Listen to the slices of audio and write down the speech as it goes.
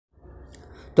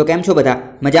તો કેમ છો બધા?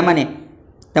 મજામાં ને?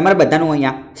 તમારા બધાનું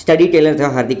અહીંયા સ્ટડી ટેલર ધ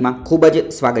હાર્દિકમાં ખૂબ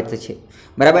જ સ્વાગત છે.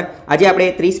 બરાબર, આજે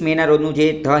આપણે 30 મેના રોજનું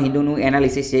જે ધ હિન્દુનું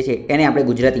એનાલિસિસ જે છે એને આપણે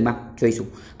ગુજરાતીમાં જોઈશું.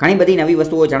 ઘણી બધી નવી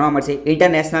વસ્તુઓ જાણવા મળશે.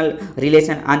 ઇન્ટરનેશનલ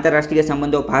રિલેશન, આંતરરાષ્ટ્રીય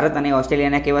સંબંધો, ભારત અને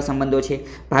ઓસ્ટ્રેલિયાના કેવા સંબંધો છે,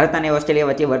 ભારત અને ઓસ્ટ્રેલિયા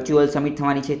વચ્ચે વર્ચ્યુઅલ સમિટ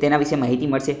થવાની છે તેના વિશે માહિતી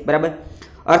મળશે. બરાબર,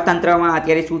 અર્થતંત્રમાં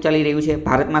અત્યારે શું ચાલી રહ્યું છે,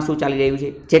 ભારતમાં શું ચાલી રહ્યું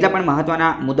છે, જેટલા પણ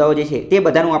મહત્ત્વના મુદ્દાઓ જે છે તે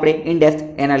બધાનું આપણે ઇન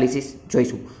ડેપ્થ એનાલિસિસ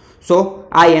જોઈશું. So,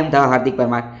 I am the Hardik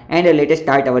Parmar and let us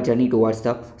start our journey towards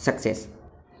the success.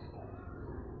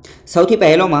 સૌથી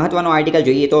પહેલો મહત્વનો આર્ટિકલ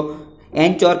જોઈએ તો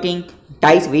એન્ચોર્કિંગ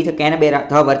ટાઈસ with Canberra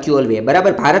the virtual way.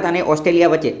 બરાબર, ભારત અને ઓસ્ટ્રેલિયા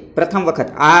વચ્ચે પ્રથમ વખત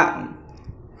આ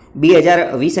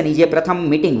 2020ની જે પ્રથમ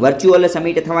મિટિંગ વર્ચ્યુઅલ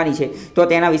સમિટ થવાની છે તો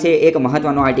તેના વિશે એક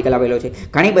મહત્વનો આર્ટિકલ આવેલો છે.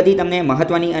 ઘણી બધી તમને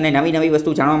મહત્વની અને નવી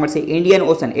વસ્તુ જાણવા મળશે. ઇન્ડિયન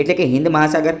ઓશન એટલે કે હિન્દ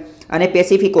મહાસાગર અને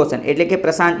પેસિફિક ઓશન એટલે કે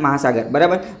પ્રશાંત મહાસાગર.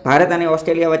 બરાબર, ભારત અને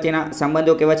ઓસ્ટ્રેલિયા વચ્ચેના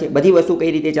સંબંધો કેવા છે, બધી વસ્તુ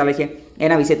કઈ રીતે ચાલે છે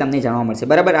એના વિશે તમને જાણવા મળશે.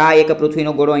 બરાબર, આ એક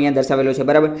પૃથ્વીનો ગોળો અહીંયા દર્શાવેલો છે.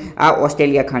 બરાબર, આ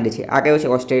ઓસ્ટ્રેલિયા ખંડ છે. આ કયો છે?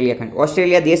 ઓસ્ટ્રેલિયા ખંડ.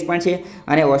 ઓસ્ટ્રેલિયા દેશ પણ છે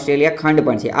અને ઓસ્ટ્રેલિયા ખંડ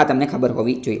પણ છે. આ તમને ખબર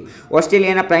હોવી જોઈએ.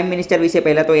 ઓસ્ટ્રેલિયાના પ્રાઇમ મિનિસ્ટર વિશે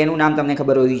પહેલાં તો એનું નામ તમને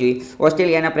ખબર હોવી જોઈએ.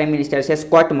 ઓસ્ટ્રેલિયાના પ્રાઇમ મિનિસ્ટર છે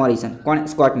સ્કોટ મોરિસન. કોણ?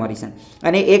 Scott Morrison.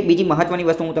 અને એક બીજી મહત્વની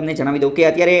વસ્તુ હું તમને જણાવી દઉં કે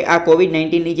અત્યારે આ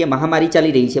કોવિડ-19ની જે મહામારી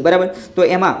ચાલી રહી છે, બરાબર, તો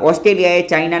એમાં ઓસ્ટ્રેલિયાએ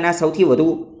ચાઇનાને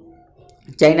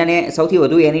સૌથી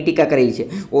વધુ એની ટીકા કરી છે.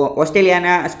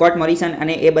 ઓસ્ટ્રેલિયાના સ્કોટ મોરિસન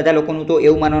અને એ બધા લોકોનું તો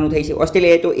એવું માનવાનું થાય છે.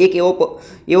 ઓસ્ટ્રેલિયાએ તો એક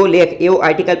એવો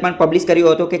આર્ટિકલ પણ પબ્લિશ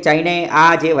કર્યો હતો કે ચાઇનાએ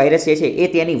આ જે વાયરસ છે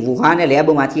એ તેની વુહાન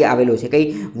લેબમાંથી આવેલો છે.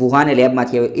 કઈ? વુહાન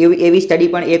લેબમાંથી આવેલો. એવી સ્ટડી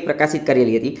પણ એક પ્રકાશિત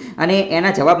કરેલી હતી. અને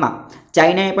એના જવાબમાં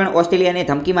ચાઇનાએ પણ ઓસ્ટ્રેલિયાને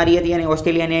ધમકી મારી હતી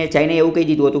અને ચાઇનાએ એવું કહી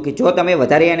દીધું હતું કે જો તમે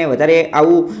વધારે અને વધારે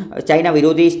આવું ચાઇના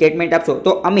વિરોધી સ્ટેટમેન્ટ આપશો તો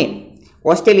અમે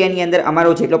ઓસ્ટ્રેલિયાની અંદર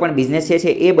અમારો જેટલો પણ બિઝનેસ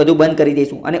છે એ બધું બંધ કરી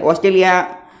દઈશું. અને ઓસ્ટ્રેલિયા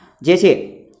જે છે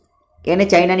એને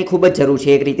ચાઇનાની ખૂબ જ જરૂર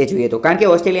છે એક રીતે જોઈએ તો. કારણ કે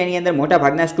ઓસ્ટ્રેલિયાની અંદર મોટા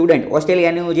ભાગના સ્ટુડન્ટ,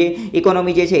 ઓસ્ટ્રેલિયાનું જે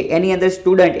ઇકોનોમી જે છે એની અંદર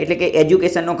સ્ટુડન્ટ એટલે કે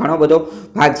એજ્યુકેશનનો ઘણો બધો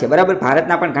ભાગ છે. બરાબર,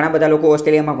 ભારતના પણ ઘણા બધા લોકો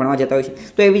ઓસ્ટ્રેલિયામાં ભણવા જતા હોય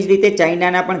છે. તો એવી જ રીતે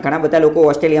ચાઇનાના પણ ઘણા બધા લોકો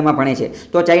ઓસ્ટ્રેલિયામાં ભણે છે.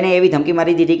 તો ચાઇનાએ એવી ધમકી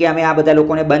મારી દીધી કે અમે આ બધા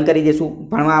લોકોને બંધ કરી દઈશું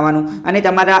ભણવા આવવાનું અને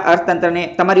તમારા અર્થતંત્રને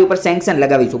તમારી ઉપર સેન્કશન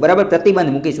લગાવીશું. બરાબર, પ્રતિબંધ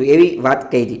મૂકીશું એવી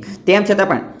વાત કહી હતી. તેમ છતાં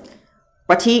પણ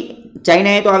પછી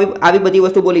ચાઇનાએ તો આવી બધી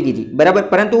વસ્તુ બોલી દીધી. બરાબર,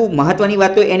 પરંતુ મહત્વની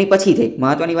વાત તો એની પછી થઈ.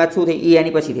 મહત્વની વાત શું થઈ એ એની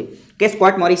પછી થઈ કે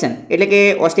સ્કોટ મોરિસન એટલે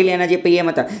કે ઓસ્ટ્રેલિયાના જે પીએમ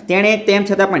હતા તેણે તેમ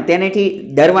છતાં પણ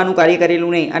તેનેથી ડરવાનું કાર્ય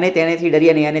કરેલું નહીં અને તેનેથી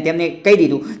ડર્યા નહીં અને તેમને કહી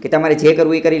દીધું કે તમારે જે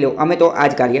કરવું એ કરી લો, અમે તો આ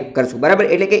જ કાર્ય કરશું. બરાબર,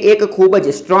 એટલે કે એક ખૂબ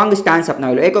જ સ્ટ્રોંગ સ્ટાન્સ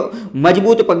અપનાવેલો, એક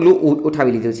મજબૂત પગલું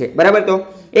ઉઠાવી લીધું છે. બરાબર, તો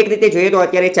એક રીતે જોઈએ તો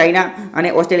અત્યારે ચાઇના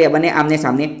અને ઓસ્ટ્રેલિયા બંને આમને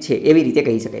સામને છે એવી રીતે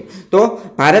કહી શકાય. તો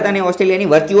ભારત અને ઓસ્ટ્રેલિયાની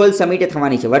વર્ચ્યુઅલ સમિટ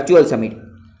થવાની છે. વર્ચ્યુઅલ સમિટ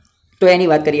તો એની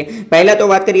વાત કરીએ. પહેલાં તો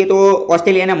વાત કરીએ તો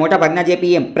ઓસ્ટ્રેલિયાના મોટા ભાગના જે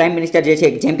પીએમ પ્રાઇમ મિનિસ્ટર જે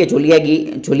છે જેમ કે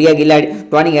જુલિયા ગિલાર્ડ,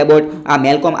 ટોની એબોટ, આ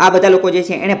મેલ્કોમ, આ બધા લોકો જે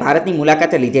છે એણે ભારતની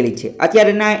મુલાકાત લીધેલી છે.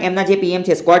 અત્યારના એમના જે પીએમ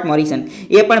છે સ્કોટ મોરિસન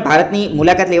એ પણ ભારતની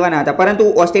મુલાકાત લેવાના હતા.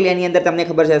 પરંતુ ઓસ્ટ્રેલિયાની અંદર તમને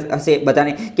ખબર હશે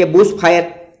બધાને કે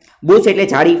બુશ એટલે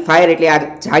ઝાડી, ફાયર એટલે આગ.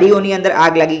 ઝાડીઓની અંદર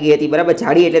આગ લાગી ગઈ હતી. બરાબર,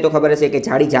 ઝાડી એટલે તો ખબર હશે કે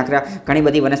ઝાડી ઝાંખરા, ઘણી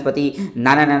બધી વનસ્પતિ,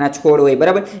 નાના છોડ હોય.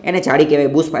 બરાબર, એને ઝાડી કહેવાય,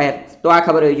 બુશ ફાયર. તો આ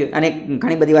ખબર હોવી જોઈએ. અને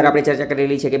ઘણી બધી વાર આપણે ચર્ચા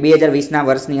કરેલી છે કે 2020ના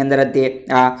વર્ષની અંદર જ તે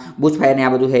આ બુશ ફાયરને આ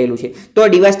બધું થયેલું છે. તો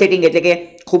ડિવાસ્ટેટિંગ એટલે કે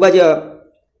ખૂબ જ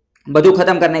બધું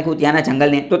ખતમ કરી નાખ્યું ત્યાંના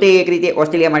જંગલને. તો તે એક રીતે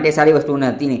ઓસ્ટ્રેલિયા માટે સારી વસ્તુ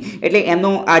નથી નહીં. એટલે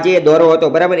એમનો આ જે દોરો હતો,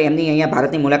 બરાબર, એમની અહીંયા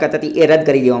ભારતની મુલાકાત હતી એ રદ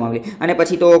કરી દેવામાં આવી. અને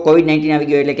પછી તો કોવિડ-19 આવી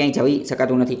ગયો એટલે ક્યાંય જઈ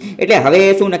શકાતું નથી. એટલે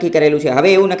હવે શું નક્કી કરેલું છે?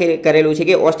 હવે એવું નક્કી કરેલું છે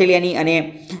કે ઓસ્ટ્રેલિયાની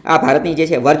અને આ ભારતની જે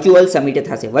છે વર્ચ્યુઅલ સમિટ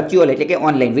થશે. વર્ચ્યુઅલ એટલે કે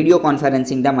ઓનલાઈન વિડીયો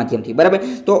કોન્ફરન્સિંગના માધ્યમથી. બરાબર,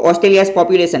 તો ઓસ્ટ્રેલિયાઝ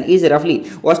પોપ્યુલેશન ઇઝ રફલી,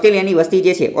 ઓસ્ટ્રેલિયાની વસ્તી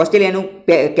જે છે, ઓસ્ટ્રેલિયાનું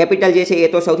કેપિટલ જે છે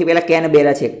એ તો સૌથી પહેલાં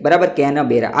કેનબેરા છે. બરાબર,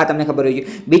 કેનબેરા, આ તમને ખબર હોવી જોઈએ.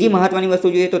 બીજી મહત્વની વસ્તુ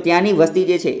જોઈએ તો ત્યાંની વસ્તી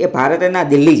જે છે એ ભારતના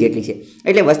દિલ્હી જેટલી છે.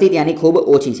 એટલે વસ્તી ત્યાંની ખૂબ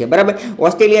ઓછી છે. બરાબર,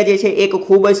 ઓસ્ટ્રેલિયા જે છે એક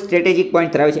ખૂબ જ સ્ટ્રેટેજિક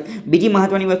પોઈન્ટ ધરાવે છે. બીજી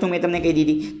મહત્વની વસ્તુ મેં તમને કહી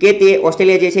દીધી કે તે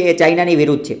ઓસ્ટ્રેલિયા જે છે એ ચાઇનાની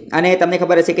વિરુદ્ધ છે. અને તમને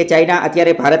ખબર હશે કે ચાઇના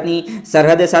અત્યારે ભારતની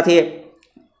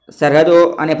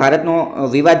સરહદો અને ભારતનો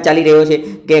વિવાદ ચાલી રહ્યો છે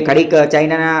કે ઘડીક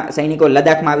ચાઇનાના સૈનિકો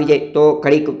લદ્દાખમાં આવી જાય તો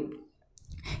ઘડીક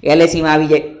LACમાં આવી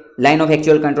જાય, લાઇન ઓફ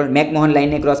એકચ્યુઅલ કંટ્રોલ, મેકમોહન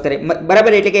લાઇનને ક્રોસ કરે.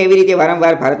 બરાબર, એટલે કે એવી રીતે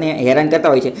વારંવાર ભારતને હેરાન કરતા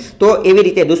હોય છે. તો એવી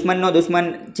રીતે દુશ્મનનો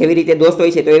દુશ્મન જેવી રીતે દોસ્ત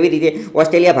હોય છે તો એવી રીતે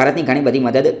ઓસ્ટ્રેલિયા ભારતની ઘણી બધી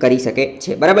મદદ કરી શકે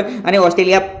છે. બરાબર, અને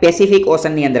ઓસ્ટ્રેલિયા પેસિફિક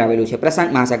ઓશનની અંદર આવેલું છે,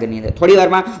 પ્રશાંત મહાસાગરની અંદર. થોડી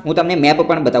વારમાં હું તમને મેપ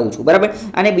પણ બતાવું છું. બરાબર,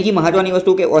 અને બીજી મહત્વની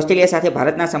વસ્તુ કે ઓસ્ટ્રેલિયા સાથે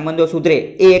ભારતના સંબંધો સુધરે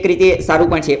એ એક રીતે સારું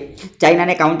પણ છે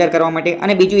ચાઇનાને કાઉન્ટર કરવા માટે.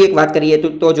 અને બીજું એક વાત કરીએ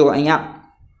તો જો અહીંયા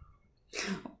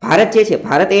ભારત જે છે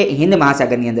ભારત એ હિન્દ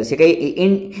મહાસાગરની અંદર છે કે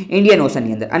ઇન્ડિયન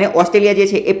ઓશનની અંદર, અને ઓસ્ટ્રેલિયા જે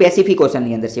છે એ પેસિફિક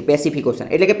ઓશનની અંદર છે, પેસિફિક ઓશન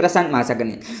એટલે કે પ્રશાંત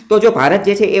મહાસાગરની અંદર. તો જો ભારત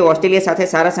જે છે એ ઓસ્ટ્રેલિયા સાથે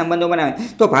સારા સંબંધો બનાવે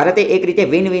તો ભારતે એક રીતે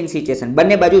વિન વિન સિચ્યુએશન,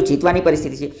 બંને બાજુ જીતવાની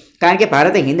પરિસ્થિતિ છે. કારણ કે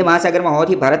ભારતે હિન્દ મહાસાગરમાં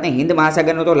હોવાથી ભારતને હિન્દ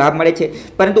મહાસાગરનો તો લાભ મળે છે,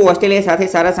 પરંતુ ઓસ્ટ્રેલિયા સાથે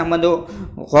સારા સંબંધો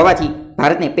હોવાથી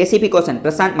ભારતને પેસિફિક ઓશન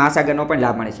પ્રશાંત મહાસાગરનો પણ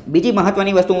લાભ મળે છે. બીજી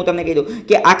મહત્વની વસ્તુ હું તમને કહી દઉં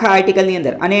કે આખા આર્ટિકલની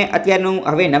અંદર અને અત્યારનું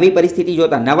હવે નવી પરિસ્થિતિ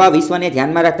જોતા, નવા વિશ્વને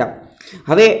ધ્યાનમાં રાખતા,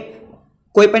 હવે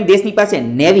કોઈ પણ દેશની પાસે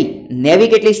નેવી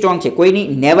કેટલી સ્ટ્રોંગ છે, કોઈની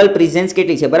નેવલ પ્રેઝન્સ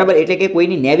કેટલી છે, બરાબર, એટલે કે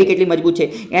કોઈની નેવી કેટલી મજબૂત છે,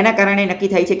 એના કારણે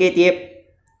નક્કી થાય છે કે તે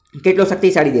કેટલો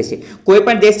શક્તિશાળી દેશ છે. કોઈ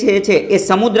પણ દેશ છે એ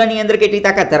સમુદ્રની અંદર કેટલી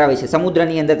તાકાત ધરાવે છે,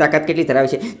 સમુદ્રની અંદર તાકાત કેટલી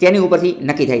ધરાવે છે તેની ઉપરથી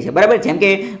નક્કી થાય છે, બરાબર. જેમ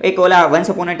કે એક ઓલા once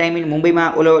upon a time in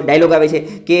મુંબઈમાં ઓલો ડાયલોગ આવે છે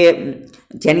કે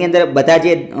જેની અંદર બધા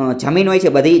જે જમીન હોય છે,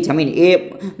 બધી જમીન એ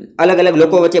અલગ અલગ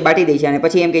લોકો વચ્ચે બાંટી દે છે અને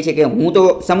પછી એમ કહે છે કે હું તો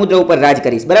સમુદ્ર ઉપર રાજ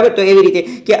કરીશ, બરાબર. તો એવી રીતે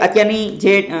કે અત્યારની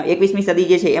જે 21મી સદી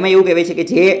જે છે એમાં એવું કહેવાય છે કે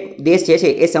જે દેશ જે છે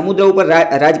એ સમુદ્ર ઉપર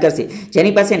રાજ કરશે,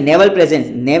 જેની પાસે નેવલ પ્રેઝન્સ,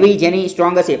 નેવી જેની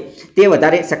સ્ટ્રોંગ હશે તે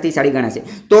વધારે શક્તિશાળી ગણાશે.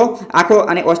 તો આખો,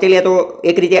 અને ઓસ્ટ્રેલિયા તો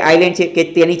એક રીતે આઇલેન્ડ છે કે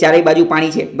તેની ચારેય બાજુ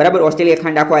પાણી છે, બરાબર. ઓસ્ટ્રેલિયા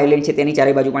ખંડ આખો આઇલેન્ડ છે, તેની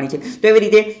ચારેય બાજુ પાણી છે. તો એવી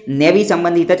રીતે નેવી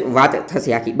સંબંધિત જ વાત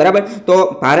થશે આખી, બરાબર. તો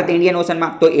ભારત ઇન્ડિયન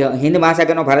ઓશનમાં, તો હિન્દ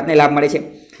મહાસાગરનો ભારતને લાભ મળે છે.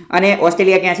 અને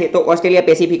ઓસ્ટ્રેલિયા ક્યાં છે? તો ઓસ્ટ્રેલિયા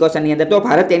પેસિફિક ઓશનની અંદર. તો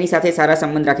ભારત તેની સાથે સારા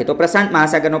સંબંધ રાખે તો પ્રશાંત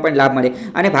મહાસાગરનો પણ લાભ મળે,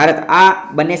 અને ભારત આ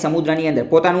બંને સમુદ્રની અંદર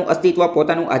પોતાનું અસ્તિત્વ,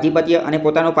 પોતાનું આધિપત્ય અને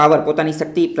પોતાનો પાવર, પોતાની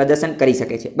શક્તિ પ્રદર્શન કરી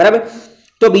શકે છે, બરાબર.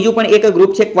 તો બીજું પણ એક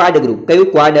ગ્રુપ છે ક્વાડ ગ્રુપ. કયું?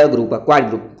 Quad group. ક્વાડ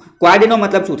ગ્રુપ, ક્વાડનો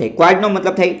મતલબ શું થાય? ક્વાડનો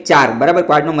મતલબ થાય 4, બરાબર.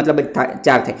 ક્વાડનો મતલબ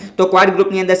 4 થાય. તો ક્વાડ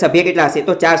ગ્રુપની અંદર સભ્ય કેટલા હશે?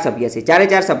 તો 4 સભ્ય હશે.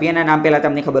 4 સભ્યના નામ પહેલા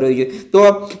તમને ખબર હોવી જોઈએ. તો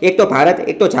એક તો ભારત,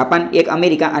 એક તો જાપાન, એક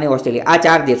અમેરિકા અને ઓસ્ટ્રેલિયા, આ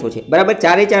 4 દેશો છે, બરાબર.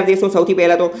 4 દેશો સૌથી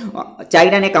પહેલા તો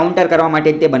ચાઇનાને કાઉન્ટર કરવા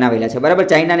માટે તે બનાવેલા છે, બરાબર.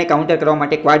 ચાઇનાને કાઉન્ટર કરવા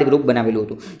માટે ક્વાડ ગ્રુપ બનાવેલું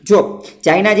હતું. જો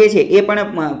ચાઇના જે છે એ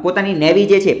પણ પોતાની નેવી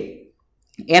જે છે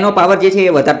એનો પાવર જે છે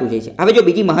એ વધારતું જાય છે. હવે જો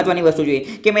બીજી મહત્વની વસ્તુ જોઈએ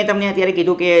કે મેં તમને અત્યારે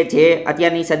કીધું કે જે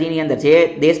અત્યારની સદીની અંદર જે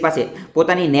દેશ પાસે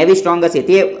પોતાની નેવી સ્ટ્રોંગ હશે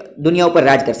તે દુનિયા ઉપર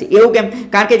રાજ કરશે. એવું કેમ?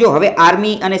 કારણ કે જો હવે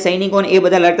આર્મી અને સૈનિકોને એ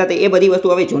બધા લડતા હતા, એ બધી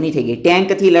વસ્તુ હવે જૂની થઈ ગઈ.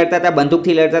 ટેન્કથી લડતા હતા,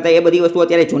 બંદૂકથી લડતા હતા, એ બધી વસ્તુ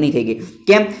અત્યારે જૂની થઈ ગઈ.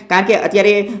 કેમ? કારણ કે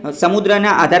અત્યારે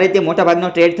સમુદ્રના આધારે તે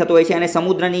મોટાભાગનો ટ્રેડ થતો હોય છે, અને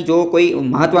સમુદ્રની જો કોઈ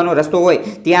મહત્વનો રસ્તો હોય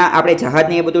ત્યાં આપણે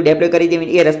જહાજને એ બધું ડેપ્લોય કરી દેવી,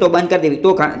 એ રસ્તો બંધ કરી દેવી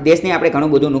તો દેશને આપણે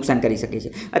ઘણું બધું નુકસાન કરી શકીએ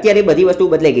છીએ. અત્યારે બધી વસ્તુ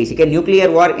બદલાઈ ગઈ છે કે ન્યુક્લિયર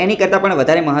વોર એની કરતાં પણ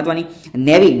વધારે મહત્વની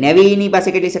નેવીની પાસે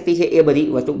કેટલી શક્તિ છે એ બધી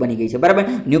વસ્તુ બની ગઈ છે, બરાબર.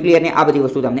 ન્યુક્લિયરની આ બધી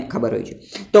વસ્તુ તમને ખબર હોય છે.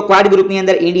 તો ક્વાડ ગ્રુપની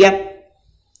અંદર India,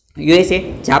 USA,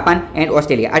 Japan and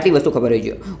Australia, આટલી વસ્તુ ખબર હોય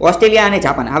છે. ઓસ્ટ્રેલિયા અને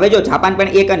જાપાન, હવે જો જાપાન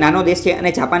પણ એક નાનો દેશ છે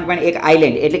અને જાપાન પણ એક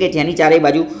આઇલેન્ડ એટલે કે જેની ચારેય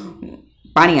બાજુ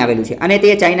પાણી આવેલું છે, અને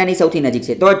તે ચાઇનાની સૌથી નજીક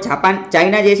છે. તો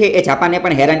ચાઇના જે છે એ જાપાનને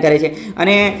પણ હેરાન કરે છે,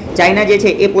 અને ચાઇના જે છે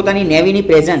એ પોતાની નેવીની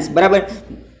પ્રેઝન્સ, બરાબર,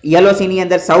 યલો સીની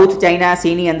અંદર, સાઉથ ચાઇના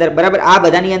સીની અંદર, બરાબર, આ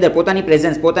બધાની અંદર પોતાની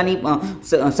પ્રેઝન્સ, પોતાની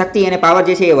શક્તિ અને પાવર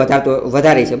જે છે એ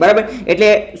વધારે છે, બરાબર. એટલે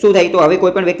શું થાય? તો હવે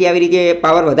કોઈ પણ વ્યક્તિ આવી રીતે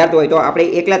પાવર વધારતો હોય તો આપણે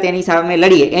એકલા તેની સામે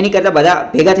લડીએ એની કરતાં બધા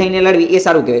ભેગા થઈને લડવી એ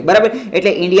સારું કહેવાય, બરાબર.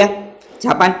 એટલે ઇન્ડિયા,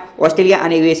 જાપાન, ઓસ્ટ્રેલિયા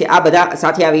અને USA આ બધા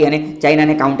સાથે આવી અને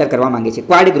ચાઇનાને કાઉન્ટર કરવા માંગે છે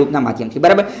ક્વાડ ગ્રુપના માધ્યમથી,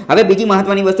 બરાબર. હવે બીજી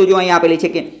મહત્વની વસ્તુ જો અહીંયા આપેલી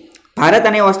છે કે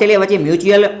ભારત અને ઓસ્ટ્રેલિયા વચ્ચે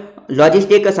મ્યુચ્યુઅલ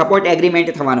લોજિસ્ટિક સપોર્ટ એગ્રીમેન્ટ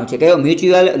થવાનો છે. કયો?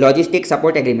 Mutual logistic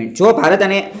support agreement. જો ભારત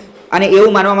અને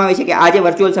એવું માનવામાં આવે છે કે આ જે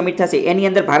વર્ચ્યુઅલ સમિટ થશે એની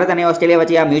અંદર ભારત અને ઓસ્ટ્રેલિયા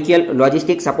વચ્ચે આ mutual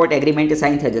logistic support agreement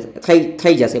sign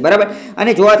થઈ જશે, બરાબર.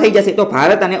 અને જો આ થઈ જશે તો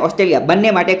ભારત અને ઓસ્ટ્રેલિયા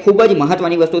બંને માટે ખૂબ જ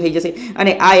મહત્વની વસ્તુ થઈ જશે,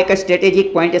 અને આ એક સ્ટ્રેટેજિક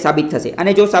પોઈન્ટ સાબિત થશે.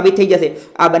 અને જો સાબિત થઈ જશે,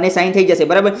 આ બંને સાઇન થઈ જશે,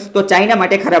 બરાબર, તો ચાઇના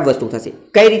માટે ખરાબ વસ્તુ થશે.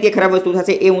 કઈ રીતે ખરાબ વસ્તુ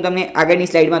થશે એ હું તમને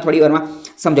આગળની સ્લાઇડમાં થોડી વારમાં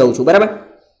સમજાવું છું, બરાબર.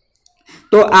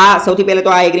 તો આ સૌથી પહેલાં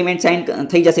તો આ એગ્રીમેન્ટ સાઇન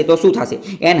થઈ જશે તો શું થશે?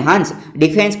 Enhance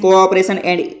defence cooperation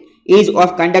and ease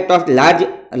of conduct of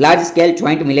large scale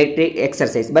joint military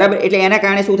exercise, બરાબર. એટલે એના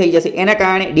કારણે શું થઈ જશે? એના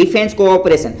કારણે ડિફેન્સ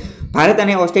કોઓપરેશન, ભારત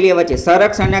અને ઓસ્ટ્રેલિયા વચ્ચે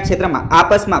સંરક્ષણના ક્ષેત્રમાં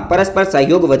આપસમાં પરસ્પર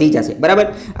સહયોગ વધી જશે, બરાબર.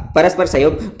 પરસ્પર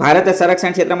સહયોગ, ભારત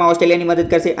સંરક્ષણ ક્ષેત્રમાં ઓસ્ટ્રેલિયાની મદદ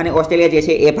કરશે અને ઓસ્ટ્રેલિયા જે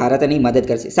છે એ ભારતની મદદ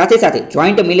કરશે. સાથે સાથે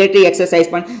જોઈન્ટ મિલિટરી એક્સરસાઇઝ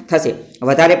પણ થશે,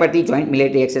 વધારે પડતી જોઈન્ટ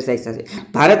મિલિટરી એક્સરસાઇઝ થશે.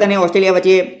 ભારત અને ઓસ્ટ્રેલિયા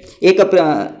વચ્ચે એક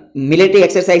મિલિટરી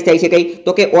એક્સરસાઇઝ થઈ છે કઈ?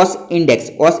 તો કે ઓસ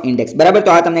ઇન્ડેક્સ, બરાબર.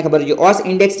 તો આ તમને ખબર છે. ઓસ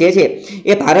ઇન્ડેક્સ જે છે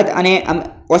એ ભારત અને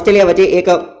ઓસ્ટ્રેલિયા વચ્ચે એક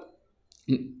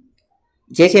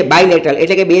જે છે બાયલેટરલ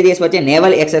એટલે કે બે દેશ વચ્ચે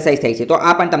નેવલ એક્સરસાઇઝ થઈ છે. તો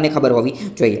આ પણ તમને ખબર હોવી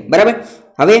જોઈએ, બરાબર.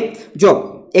 હવે જો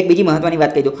એક બીજી મહત્વની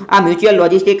વાત કહી દઉં, આ મ્યુચ્યુઅલ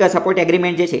લોજિસ્ટિક સપોર્ટ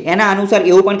એગ્રીમેન્ટ જે છે એના અનુસાર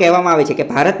એવું પણ કહેવામાં આવે છે કે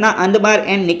ભારતના અંદમાન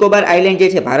એન્ડ નિકોબાર આઇલેન્ડ જે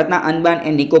છે, ભારતના અંદમાન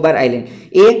એન્ડ નિકોબાર આઇલેન્ડ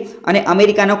એ અને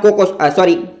અમેરિકાનો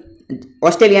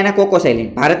ઓસ્ટ્રેલિયાના કોકોસ આઇલેન્ડ,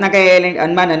 ભારતના કયા આઇલેન્ડ?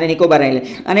 અંદમાન અને નિકોબાર આઇલેન્ડ,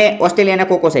 અને ઓસ્ટ્રેલિયાના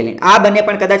કોકોસ આઇલેન્ડ. આ બંને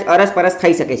પણ કદાચ અરસપરસ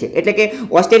થઈ શકે છે. એટલે કે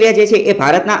ઓસ્ટ્રેલિયા જે છે એ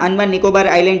ભારતના અંદમાન નિકોબાર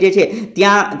આઇલેન્ડ જે છે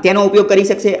ત્યાં તેનો ઉપયોગ કરી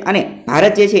શકશે, અને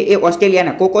ભારત જે છે એ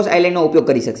ઓસ્ટ્રેલિયાના કોકોસ આઇલેન્ડનો ઉપયોગ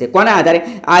કરી શકશે. કોના આધારે?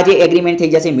 આ જે એગ્રીમેન્ટ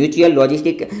થઈ જશે મ્યુચ્યુઅલ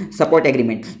લોજિસ્ટિક સપોર્ટ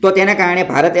એગ્રીમેન્ટ, તો તેના કારણે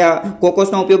ભારત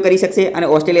કોકોસનો ઉપયોગ કરી શકશે અને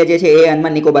ઓસ્ટ્રેલિયા જે છે એ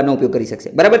અંદમાન નિકોબારનો ઉપયોગ કરી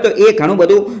શકશે. બરાબર, તો એ ઘણું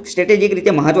બધું સ્ટ્રેટેજિક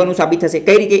રીતે મહત્વનું સાબિત થશે.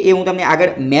 કઈ રીતે એ હું તમને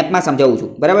આગળ મેપમાં સમજાવું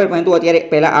છું. બરાબર, પરંતુ અત્યારે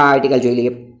પહેલા આ આર્ટિકલ જોઈ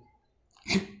લઈએ.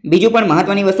 બીજું પણ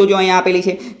મહત્વની વસ્તુ જો અહીંયા આપેલી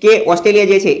છે કે ઓસ્ટ્રેલિયા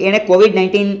જે છે એને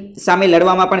COVID-19 સામે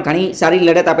લડવામાં પણ ઘણી સારી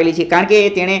લડત આપેલી છે, કારણ કે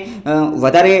તેણે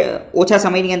વધારે ઓછા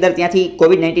સમયની અંદર ત્યાંથી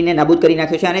COVID-19ને નાબૂદ કરી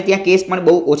નાખ્યો છે અને ત્યાં કેસ પણ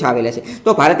બહુ ઓછા આવેલા છે.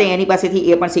 તો ભારતે એની પાસેથી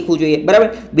એ પણ શીખવું જોઈએ. બરાબર,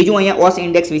 બીજું અહીંયા ઓસ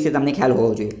ઇન્ડેક્સ વિશે તમને ખ્યાલ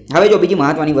હોવો જોઈએ. હવે જો બીજી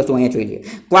મહત્વની વસ્તુ અહીંયા જોઈ લઈએ.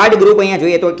 ક્વાડ ગ્રુપ અહીંયા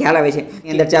જોઈએ તો ખ્યાલ આવે છે.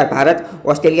 એની અંદર 4: ભારત,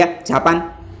 ઓસ્ટ્રેલિયા, જાપાન,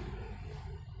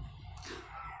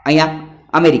 અહીંયા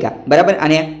અમેરિકા. બરાબર,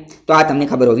 અને તો આ તમને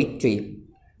ખબર હોવી જોઈએ.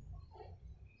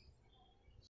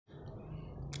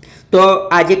 તો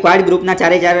આ જે ક્વાડ ગ્રુપના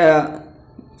 4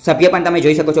 સભ્ય પણ તમે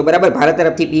જોઈ શકો છો. બરાબર, ભારત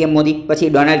તરફથી PM મોદી, પછી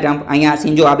ડોનાલ્ડ ટ્રમ્પ, અહીંયા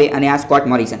શિન્ઝો આબે અને આ સ્કોટ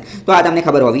મોરિસન. તો આ તમને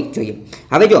ખબર હોવી જોઈએ.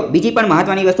 હવે જો બીજી પણ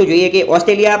મહત્વની વસ્તુ જોઈએ કે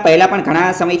ઓસ્ટ્રેલિયા પહેલાં પણ ઘણા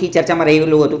સમયથી ચર્ચામાં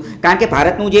રહેલું હતું, કારણ કે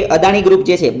ભારતનું જે અદાણી ગ્રુપ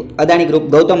જે છે, અદાણી ગ્રુપ,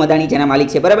 ગૌતમ અદાણી જેના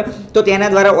માલિક છે, બરાબર, તો તેના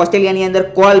દ્વારા ઓસ્ટ્રેલિયાની અંદર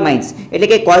કોલ માઇન્સ એટલે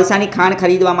કે કોલસાની ખાણ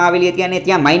ખરીદવામાં આવેલી હતી અને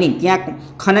ત્યાં માઇનિંગ, ત્યાં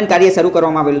ખનન કાર્ય શરૂ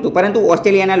કરવામાં આવેલું હતું. પરંતુ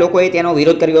ઓસ્ટ્રેલિયાના લોકોએ તેનો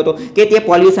વિરોધ કર્યો હતો કે તે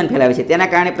પોલ્યુશન ફેલાવે છે,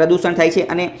 તેના કારણે પ્રદૂષણ થાય છે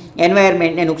અને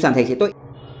એન્વાયરમેન્ટને નુકસાન થાય છે.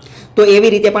 તો એવી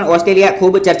રીતે પણ ઓસ્ટ્રેલિયા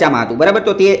ખૂબ ચર્ચામાં હતું. બરાબર,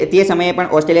 તો તે સમયે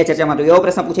પણ ઓસ્ટ્રેલિયા ચર્ચામાં હતું. એવો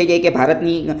પ્રશ્ન પૂછાઈ જાય કે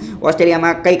ભારતની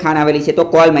ઓસ્ટ્રેલિયામાં કઈ ખાણ આવેલી છે? તો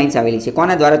કોલ માઇન્સ આવેલી છે.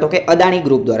 કોના દ્વારા? તો કે અદાણી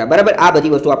ગ્રુપ દ્વારા. બરાબર, આ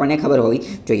બધી વસ્તુ આપણને ખબર હોવી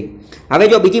જોઈએ. હવે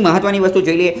જો બીજી મહત્વની વસ્તુ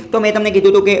જોઈ લઈએ તો મેં તમને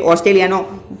કીધું હતું કે ઓસ્ટ્રેલિયાનો,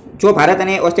 જો ભારત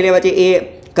અને ઓસ્ટ્રેલિયા વચ્ચે એ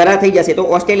કરાર થઈ જશે તો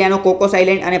ઓસ્ટ્રેલિયાનો કોકોસ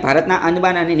આઇલેન્ડ અને ભારતના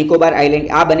અંદમાન અને નિકોબાર આઇલેન્ડ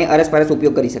આ બંને અરસપરસ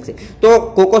ઉપયોગ કરી શકશે. તો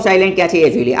કોકોસ આઇલેન્ડ ક્યાં છે એ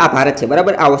જોઈ લઈએ. આ ભારત છે,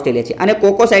 બરાબર, આ ઓસ્ટ્રેલિયા છે, અને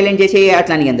કોકોસ આઇલેન્ડ જે છે એ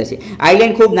આટલાની અંદર છે.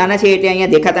 આઇલેન્ડ ખૂબ નાના છે એટલે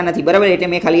અહીંયા દેખાતા નથી. બરાબર, એટલે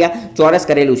મેં ખાલી આ ચોરસ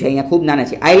કરેલું છે. અહીંયા ખૂબ નાના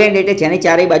છે. આઇલેન્ડ એટલે જેની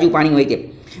ચારેય બાજુ પાણી હોય તે.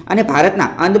 અને ભારતના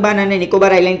અંદમાન અને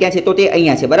નિકોબાર આઇલેન્ડ ક્યાં છે? તો તે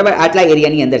અહીંયા છે. બરાબર, આટલા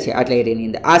એરિયાની અંદર છે. આટલા એરિયાની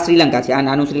અંદર આ શ્રીલંકા છે, આ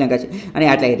નાનું શ્રીલંકા છે, અને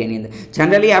આટલા એરિયાની અંદર.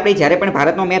 જનરલી આપણે જ્યારે પણ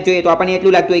ભારતનો મેપ જોઈએ તો આપણને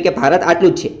એટલું લાગતું હોય કે ભારત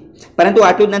આટલું જ છે, પરંતુ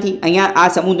આટલું જ નથી. અહીંયા આ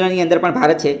સમુદ્રની અંદર પણ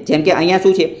ભારત છે. જેમ કે અહીંયા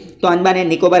શું છે? તો અંદમાન અને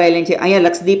નિકોબાર આઇલેન્ડ છે. અહીંયા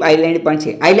લક્ષદ્વીપ આઇલેન્ડ પણ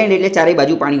છે. આઇલેન્ડ એટલે ચારેય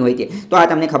બાજુ પાણી હોય છે. તો આ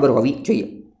તમને ખબર હોવી જોઈએ.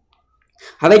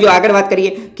 હવે જો આગળ વાત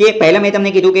કરીએ કે પહેલાં મેં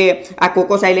તમને કીધું કે આ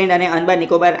કોકોસ આઇલેન્ડ અને અંદમાન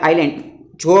નિકોબાર આઇલેન્ડ,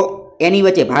 જો એની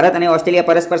વચ્ચે ભારત અને ઓસ્ટ્રેલિયા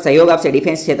પરસ્પર સહયોગ આપશે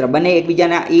ડિફેન્સ ક્ષેત્ર, બંને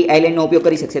એકબીજાના એ આઇલેન્ડનો ઉપયોગ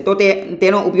કરી શકશે, તો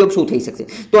તેનો ઉપયોગ શું થઈ શકશે?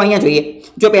 તો અહીંયા જોઈએ.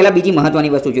 જો પહેલાં બીજી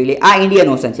મહત્વની વસ્તુ જોઈ લઈએ. આ ઇન્ડિયન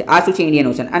ઓશન છે. આ શું છે? Indian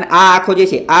ocean. અને આ આખો જે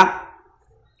છે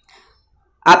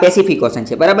આ પેસિફિક ઓશન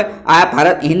છે. બરાબર, આ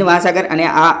ભારત હિન્દ મહાસાગર અને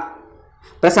આ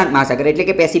પ્રશાંત મહાસાગર એટલે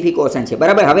કે પેસિફિક ઓશન છે.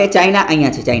 બરાબર, હવે ચાઇના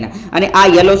અહીંયા છે, ચાઇના, અને આ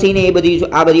યલો સી ને આ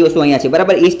બધી વસ્તુ અહીંયા છે.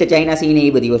 બરાબર, ઈસ્ટ ચાઇના સી ને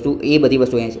એ બધી વસ્તુ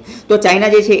અહીંયા છે. તો ચાઇના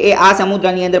જે છે એ આ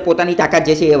સમુદ્રની અંદર પોતાની તાકાત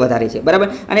જે છે એ વધારે છે. બરાબર,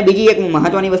 અને બીજી એક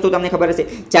મહત્વની વસ્તુ તમને ખબર હશે,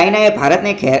 ચાઇનાએ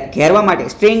ભારતને ઘેરવા માટે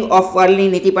સ્ટ્રિંગ ઓફ પર્લની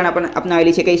નીતિ પણ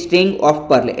અપનાવેલી છે. કે સ્ટ્રિંગ ઓફ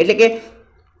પર્લ એટલે કે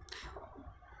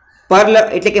પર્લ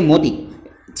એટલે કે મોતી,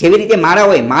 જેવી રીતે માળા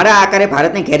હોય, માળા આકારે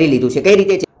ભારતને ઘેરી લીધું છે. કઈ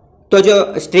રીતે છે? તો જો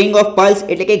સ્ટ્રિંગ ઓફ પર્લ્સ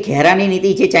એટલે કે ઘેરાની નીતિ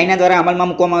જે ચાઇના દ્વારા અમલમાં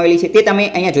મૂકવામાં આવેલી છે તે તમે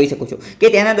અહીંયા જોઈ શકો છો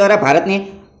કે તેના દ્વારા ભારતને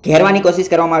ઘેરવાની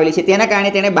કોશિશ કરવામાં આવેલી છે. તેના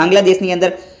કારણે તેણે બાંગ્લાદેશની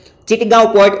અંદર ચિટગાંવ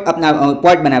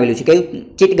પોર્ટ બનાવેલું છે. કયું?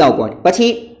 ચિટગાંવ પોર્ટ.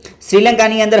 પછી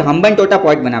શ્રીલંકાની અંદર હમ્બનટોટા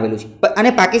પોર્ટ બનાવેલું છે, અને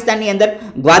પાકિસ્તાનની અંદર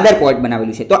ગ્વાદર પોર્ટ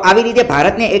બનાવેલું છે. તો આવી રીતે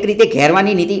ભારતને એક રીતે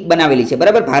ઘેરવાની નીતિ બનાવેલી છે.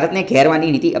 બરાબર, ભારતને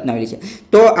ઘેરવાની નીતિ અપનાવેલી છે.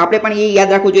 તો આપણે પણ એ યાદ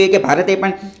રાખવું જોઈએ કે ભારતે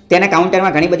પણ તેના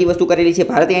કાઉન્ટરમાં ઘણી બધી વસ્તુ કરેલી છે.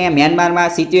 ભારતે અહીંયા મ્યાનમારમાં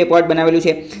સિત્વે પોર્ટ બનાવેલું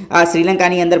છે. આ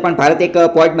શ્રીલંકાની અંદર પણ ભારત એક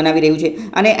પોર્ટ બનાવી રહ્યું છે.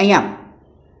 અને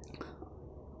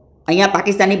અહીંયા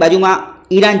પાકિસ્તાનની બાજુમાં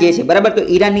ઈરાન જે છે, બરાબર, તો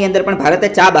ઈરાનની અંદર પણ ભારતે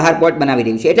ચા બહાર પોર્ટ બનાવી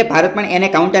રહ્યું છે. એટલે ભારત પણ એને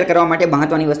કાઉન્ટર કરવા માટે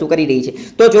મહત્વની વસ્તુ કરી રહી છે.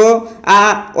 તો જો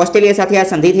આ ઓસ્ટ્રેલિયા સાથે આ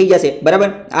સંધિ થઈ જશે, બરાબર,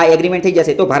 આ એગ્રીમેન્ટ થઈ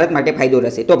જશે, તો ભારત માટે ફાયદો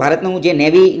રહેશે. તો ભારતનું જે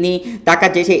નેવીની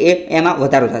તાકાત જે છે એમાં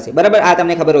વધારો થશે. બરાબર, આ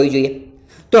તમને ખબર હોવી જોઈએ.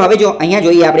 તો હવે જો અહીંયા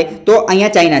જોઈએ આપણે, તો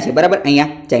અહીંયા ચાઇના છે. બરાબર,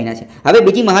 અહીંયા ચાઇના છે. હવે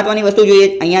બીજી મહત્વની વસ્તુ જોઈએ.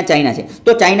 અહીંયા ચાઇના છે.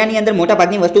 તો ચાઇનાની અંદર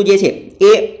મોટાભાગની વસ્તુ જે છે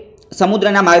એ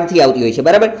સમુદ્રના માર્ગથી આવતી હોય છે.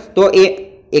 બરાબર, તો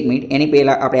એક મિનિટ, એની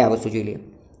પહેલાં આપણે આ વસ્તુ જોઈ લઈએ.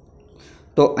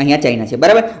 તો અહીંયા ચાઇના છે.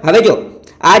 બરાબર, હવે જો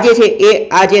આ જે છે એ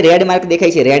આ જે રેડ માર્ક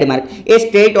દેખાય છે, red mark, A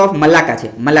state of મલાકા છે.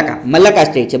 મલાકા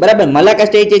સ્ટેટ છે. બરાબર, મલાકા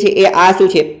સ્ટેટ જે છે એ આ શું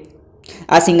છે?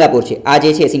 આ સિંગાપોર છે, આ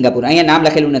જે છે સિંગાપોર, અહીંયા નામ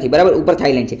લખેલું નથી, બરાબર, ઉપર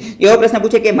થાઈલેન્ડ છે. એવો પ્રશ્ન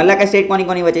પૂછે કે મલાક્કા સ્ટેટ કોની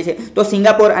કોની વચ્ચે છે, તો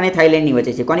સિંગાપોર અને થાઈલેન્ડની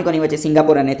વચ્ચે છે. કોની કોની વચ્ચે?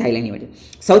 સિંગાપોર અને થાઈલેન્ડની વચ્ચે.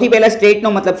 સૌથી પહેલા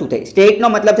સ્ટેટનો મતલબ શું થાય? સ્ટેટનો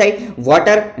મતલબ થાય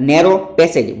water narrow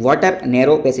passage. Water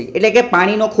narrow passage એટલે કે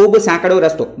પાણીનો ખૂબ સાંકડો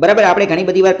રસ્તો, બરાબર. આપણે ઘણી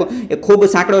બધી વાર ખૂબ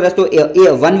સાંકડો રસ્તો એ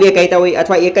વન વે કહેતા હોય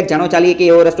અથવા એક જ જણો ચાલીએ કે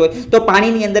એવો રસ્તો હોય, તો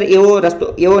પાણીની અંદર એવો રસ્તો,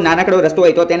 એવો નાનકડો રસ્તો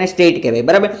હોય તો તેને સ્ટેટ કહેવાય,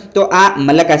 બરાબર. તો આ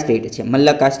મલાક્કા સ્ટેટ છે,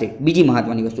 મલાક્કા સ્ટેટ. બીજી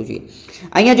મહત્વની વસ્તુ જોઈએ,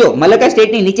 અહીંયા જો મલાક્કા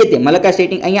સ્ટેટની નીચે તે મલાક્કા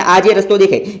સ્ટેટની અહીંયા આ જે રસ્તો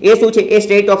દેખાય એ શું છે? એ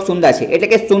સ્ટેટ ઓફ સુંદા છે, એટલે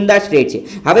કે સુંદા સ્ટેટ છે.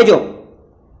 હવે જો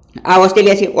આ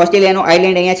ઓસ્ટ્રેલિયા છે, ઓસ્ટ્રેલિયાનો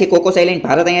આઇલેન્ડ અહીંયા છે, કોકોસ આઇલેન્ડ.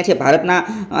 ભારત અહીંયા છે, ભારતના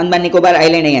અંદમાન નિકોબાર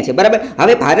આઇલેન્ડ અહીંયા છે, બરાબર.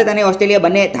 હવે ભારત અને ઓસ્ટ્રેલિયા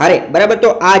બંને ધારે, બરાબર, તો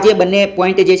આ જે બંને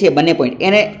પોઈન્ટ જે છે, બંને પોઈન્ટ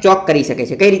એને ચોક કરી શકે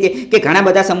છે. કઈ રીતે? કે ઘણા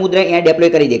બધા સમુદ્ર અહીંયા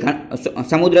ડેપ્લોય કરી દે.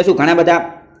 સમુદ્ર શું? ઘણા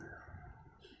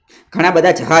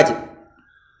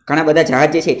બધા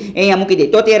જહાજ જે છે એ અહીંયા મૂકી દે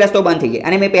તો તે રસ્તો બંધ થઈ જાય.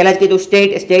 અને મેં પહેલા જ કીધું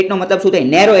સ્ટેટનો મતલબ શું થાય?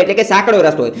 નેરો એટલે કે સાંકડો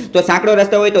રસ્તો હોય. તો સાંકડો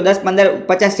રસ્તો હોય તો 10, 15,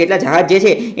 50 જેટલા જહાજ જે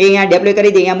છે એ અહીંયા ડેપ્લોય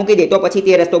કરી દે, અહીંયા મૂકી દે તો પછી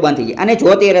તે રસ્તો બંધ થઈ જાય. અને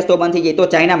જો તે રસ્તો બંધ થઈ જાય તો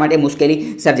ચાઇના માટે મુશ્કેલી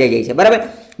સર્જાઈ જાય છે, બરાબર.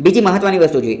 બીજી મહત્વની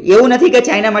વસ્તુ જોઈએ, એવું નથી કે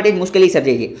ચાઇના માટે જ મુશ્કેલી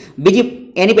સર્જાઈ જાય.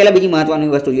 એની પહેલા બીજી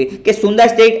મહત્વની વસ્તુ જોઈએ કે સુંદા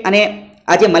સ્ટેટ અને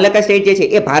આ જે મલાક્કા સ્ટેટ જે છે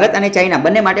એ ભારત અને ચાઇના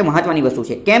બંને માટે મહત્વની વસ્તુ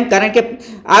છે. કેમ? કારણ કે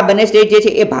આ બંને સ્ટેટ જે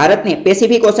છે એ ભારતને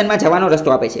પેસિફિક ઓશનમાં જવાનો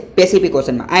રસ્તો આપે છે. પેસિફિક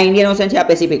ઓશનમાં, આ ઇન્ડિયન ઓશન છે, આ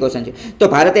પેસિફિક ઓશન છે, તો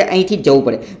ભારતે અહીંથી જ જવું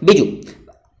પડે. બીજું,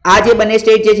 આ જે બંને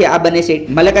સ્ટેટ જે છે, આ બંને સ્ટેટ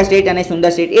મલાક્કા સ્ટેટ અને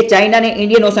સુંદા સ્ટેટ એ ચાઇનાને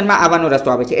ઇન્ડિયન ઓશનમાં આવવાનો રસ્તો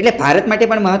આપે છે. એટલે ભારત માટે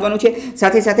પણ મહત્વનું છે,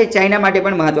 સાથે સાથે ચાઇના માટે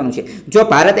પણ મહત્વનું છે. જો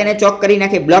ભારત એને ચોક કરી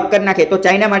નાખે, બ્લોક કરી નાખે તો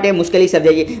ચાઇના માટે મુશ્કેલી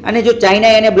સર્જાઈ જાય, અને જો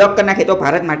ચાઇના એને બ્લોક કરી નાખે તો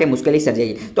ભારત માટે મુશ્કેલી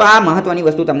સર્જાઈ જાય. તો આ મહત્વની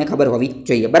વસ્તુ તમને ખબર હોવી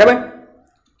જોઈએ, બરાબર.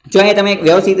 જો અહીંયા તમે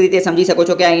વ્યવસ્થિત રીતે સમજી શકો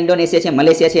છો કે આ ઇન્ડોનેશિયા છે,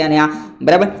 મલેશિયા છે અને આ,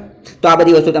 બરાબર. તો આ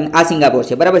બધી વસ્તુ તમને, આ સિંગાપોર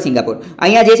છે, બરાબર, સિંગાપોર.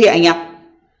 અહીંયા જે છે, અહીંયા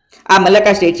આ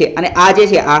મલાક્કા સ્ટેટ છે અને આ જે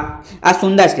છે આ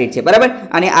સુંદા સ્ટેટ છે, બરાબર.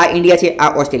 અને આ ઇન્ડિયા છે,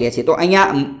 આ ઓસ્ટ્રેલિયા છે. તો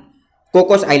અહીંયા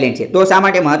કોકોસ આઇલેન્ડ છે. તો શા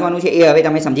માટે મહત્વનું છે એ હવે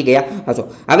તમે સમજી ગયા હશો.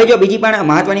 હવે જો બીજી પણ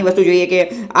મહત્વની વસ્તુ જોઈએ કે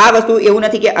આ વસ્તુ એવું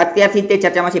નથી કે અત્યારથી તે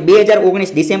ચર્ચામાં છે.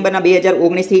 2019 ડિસેમ્બરના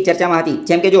 2019થી ચર્ચામાં હતી.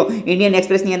 જેમ કે જો ઇન્ડિયન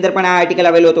એક્સપ્રેસની અંદર પણ આ આર્ટિકલ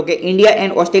આવેલો હતો કે India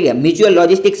and Australia mutual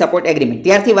logistic support agreement.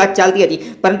 ત્યારથી વાત ચાલતી હતી,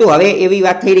 પરંતુ હવે એવી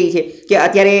વાત થઈ રહી છે કે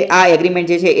અત્યારે આ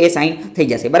એગ્રીમેન્ટ જે છે એ સાઇન થઈ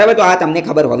જશે, બરાબર. તો આ તમને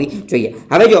ખબર હોવી જોઈએ.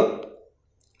 હવે જો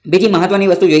બીજી મહત્વની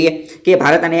વસ્તુ જોઈએ કે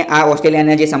ભારત અને આ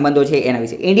ઓસ્ટ્રેલિયાના જે સંબંધો છે એના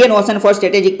વિશે. Indian ocean four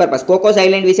strategic purpose, કોકોસ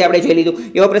island વિશે આપણે જોઈ લીધું.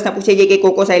 એવો પ્રશ્ન પૂછે છે કે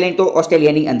કોકોસ આઇલેન્ડ તો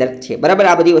ઓસ્ટ્રેલિયાની અંદર છે, બરાબર.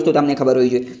 આ બધી વસ્તુ તમને ખબર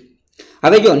હોવી જોઈએ.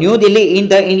 હવે જો new Delhi in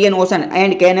the Indian ocean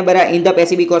and Canberra in the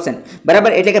Pacific ocean,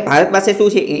 બરાબર. એટલે કે ભારત પાસે શું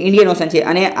છે? ઇન્ડિયન ઓશન છે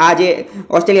અને આ જે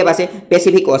ઓસ્ટ્રેલિયા પાસે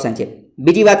પેસિફિક ઓશન છે.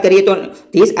 બીજી વાત કરીએ તો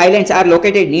this islands R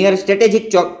located near strategic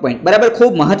Chowk point, બરાબર.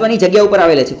 ખૂબ મહત્વની જગ્યા ઉપર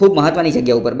આવેલા છે, ખૂબ મહત્વની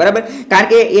જગ્યા ઉપર, બરાબર. કારણ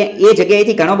કે એ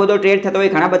જગ્યાએથી ઘણો બધો ટ્રેડ થતો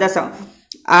હોય, ઘણા બધા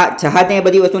આ જહાજને એ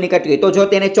બધી વસ્તુ નીકળતી હોય. તો જો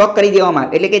તેને ચોક કરી દેવામાં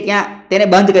આવે, એટલે કે ત્યાં તેને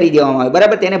બંધ કરી દેવામાં આવે,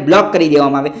 બરાબર, તેને બ્લોક કરી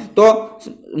દેવામાં આવે તો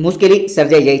મુશ્કેલી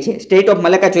સર્જાઈ જાય છે. સ્ટેટ ઓફ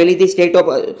મલાક્કા જોઈ લીધી, સ્ટેટ ઓફ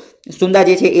સુંદા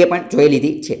જે છે એ પણ જોઈ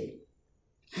લીધી છે.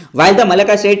 while the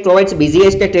Malacca state provides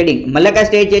busiest trading, મલાક્કા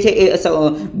state જે છે એ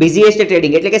busiest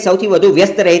trading એટલે કે સૌથી વધુ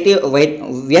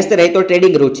વ્યસ્ત રહેતો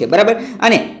ટ્રેડિંગ રૂટ છે, બરાબર.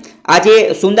 અને આ જે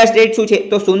સુંદા સ્ટેટ શું છે?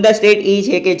 તો સુંદા સ્ટેટ એ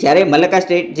છે કે જ્યારે મલાક્કા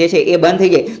સ્ટેટ જે છે એ બંધ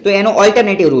થઈ જાય તો એનો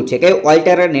ઓલ્ટરનેટિવ રૂટ છે. કયો?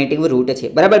 ઓલ્ટરનેટિવ રૂટ છે,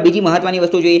 બરાબર. બીજી મહત્વની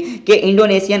વસ્તુ જોઈએ કે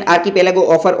ઇન્ડોનેશિયન આર્કિપેલાગો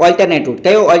ઓફર ઓલ્ટરનેટ રૂટ.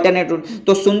 કયો ઓલ્ટરનેટ રૂટ?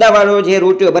 તો સુંદાવાળો જે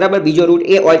રૂટ, બરાબર, બીજો રૂટ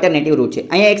એ ઓલ્ટરનેટિવ રૂટ છે.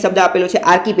 અહીંયા એક શબ્દ આપેલો છે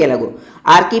આર્કિપેલાગો.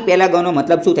 આર્કિપેલાગોનો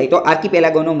મતલબ શું થાય? તો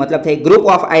આર્કિપેલાગોનો મતલબ થાય ગ્રુપ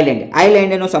ઓફ આઇલેન્ડ,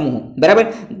 આઇલેન્ડનો સમૂહ, બરાબર.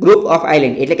 ગ્રુપ ઓફ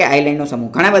આઇલેન્ડ એટલે કે આઇલેન્ડનો સમૂહ.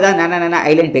 ઘણા બધા નાના નાના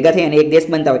આઇલેન્ડ ભેગા થઈ અને એક દેશ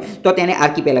બનતા હોય તો તેને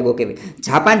આર્કિપેલાગો કહેવાય.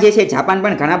 જાપાન જે છે, જાપાન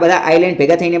પણ ઘણા બધા આઇલેન્ડ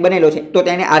ભેગા થઈને બનેલો છે તો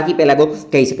તેને આર્કિપેલાગો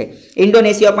કહી શકાય.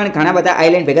 ઇન્ડોનેશિયા પણ ઘણા બધા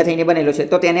આઇલેન્ડ ભેગા થઈને બનેલો છે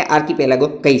તો તેને આર્કિપેલાગો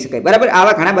કહી શકાય, બરાબર.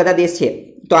 આવા ઘણા બધા દેશ છે,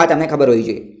 તો આ તમને ખબર હોવી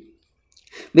જોઈએ.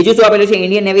 બીજું શું આપેલું છે?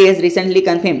 Indian navy has recently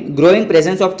confirm growing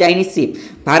presence of Chinese ship.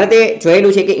 ભારતે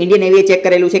જોયેલું છે કે ઇન્ડિયન નેવીએ ચેક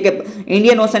કરેલું છે કે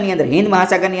ઇન્ડિયન ઓશનની અંદર, હિન્દ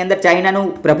મહાસાગરની અંદર ચાઇનાનું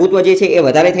પ્રભુત્વ જે છે એ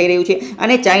વધારે થઈ રહ્યું છે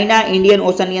અને ચાઇના ઇન્ડિયન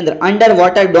ઓશનની અંદર અંડર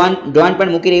વોટર ડ્રોન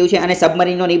પણ મૂકી રહ્યું છે અને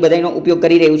સબમરીનો એ બધાનો ઉપયોગ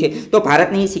કરી રહ્યું છે. તો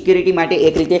ભારતની સિક્યુરિટી માટે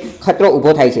એક રીતે ખતરો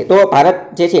ઊભો થાય છે. તો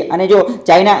ભારત જે છે, અને જો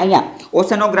ચાઇના અહીંયા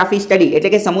ઓશનોગ્રાફી સ્ટડી એટલે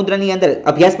કે સમુદ્રની અંદર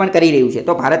અભ્યાસ પણ કરી રહ્યું છે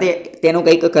તો ભારતે તેનું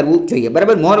કંઈક કરવું જોઈએ,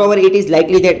 બરાબર. મોર over it is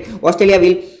likely that Australia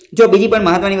will. જો બીજી પણ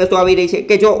મહત્વની વસ્તુ આવી રહી છે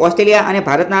કે જો ઓસ્ટ્રેલિયા અને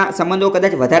ભારતના સંબંધો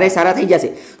કદાચ વધારે સારા થઈ જશે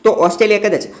તો ઓસ્ટ્રેલિયા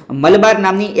કદાચ મલબાર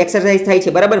નામની એક્સરસાઇઝ થાય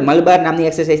છે, બરાબર. મલબાર નામની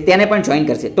એક્સરસાઇઝ તેને પણ જોઈન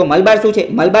કરશે. તો મલબાર શું છે?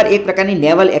 મલબાર એક પ્રકારની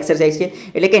નેવલ એક્સરસાઇઝ છે,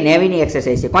 એટલે કે નેવીની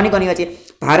એક્સરસાઇઝ છે. કોની કોની વચ્ચે?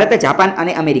 ભારત, જાપાન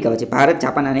અને અમેરિકા વચ્ચે. ભારત,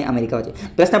 જાપાન અને અમેરિકા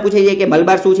વચ્ચે. પ્રશ્ન પૂછે છે કે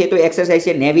મલબાર શું છે? તો એક્સરસાઇઝ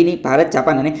છે નેવીની ભારત,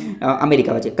 જાપાન અને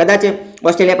અમેરિકા વચ્ચે. કદાચ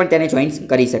ઓસ્ટ્રેલિયા પણ તેને જોઈન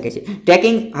કરી શકે છે.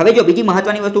 ટ્રેકિંગ. હવે જો બીજી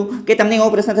મહત્વની વસ્તુ કે તમને એવો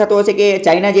પ્રશ્ન થતો હશે કે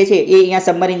ચાઇના જે છે એ અહીંયા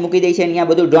સબમરીન મૂકી દે છે,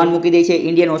 અહીંયા બધું ઝોન મૂકી દે છે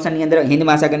ઇન્ડિયન ઓશનની અંદર, હિન્દ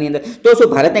મહાસાગરની અંદર. તો શું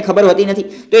ભારતને ખબર હોતી નથી?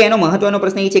 તો એનો મહત્વનો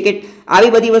પ્રશ્ન એ છે કે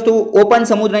આવી બધી વસ્તુ ઓપન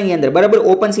સમુદ્રની અંદર, બરાબર,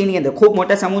 ઓપન સીની અંદર, ખૂબ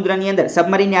મોટા સમુદ્રની અંદર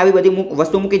સબમરીનને આવી બધી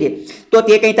વસ્તુ મૂકી દે તો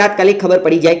તે કંઈ તાત્કાલિક ખબર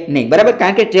પડી જાય નહીં, બરાબર.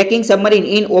 કારણ કે tracking submarine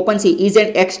in open she is an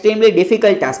extremely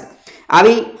difficult task.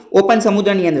 આવી ઓપન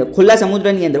સમુદ્રની અંદર, ખુલ્લા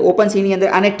સમુદ્રની અંદર, ઓપન સીની અંદર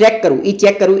આને ટ્રેક કરવું,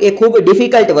 ચેક કરવું એ ખૂબ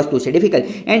ડિફિકલ્ટ વસ્તુ છે, difficult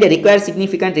and require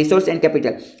significant resource and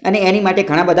capital. અને એની માટે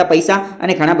ઘણા બધા પૈસા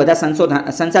અને ઘણા બધા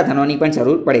સંસાધનોની પણ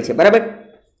જરૂર પડે છે, બરાબર.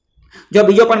 જો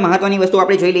બીજો પણ મહત્વની વસ્તુ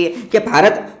આપણે જોઈ લઈએ કે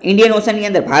ભારત ઇન્ડિયન ઓશનની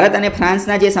અંદર ભારત અને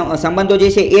ફ્રાન્સના જે સંબંધો જે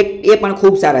છે એ પણ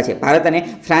ખૂબ સારા છે. ભારત અને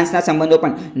ફ્રાન્સના સંબંધો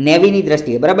પણ નેવીની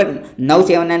દ્રષ્ટિએ, બરાબર,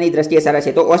 નૌસેનાની દ્રષ્ટિએ સારા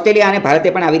છે. તો ઓસ્ટ્રેલિયા અને ભારતે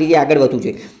પણ આવી રીતે આગળ વધવું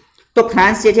જોઈએ. તો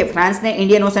ફ્રાન્સ જે છે, ફ્રાન્સને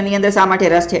ઇન્ડિયન ઓશનની અંદર શા માટે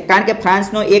રસ છે? કારણ કે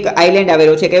ફ્રાન્સનો એક આઇલેન્ડ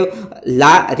આવેલો છે કે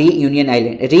લા રીયુનિયન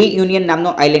આઇલેન્ડ, રીયુનિયન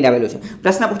નામનો આઇલેન્ડ આવેલો છે.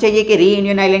 પ્રશ્ન પૂછાય છે કે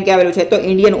રીયુનિયન આઇલેન્ડ ક્યાં આવેલો છે? તો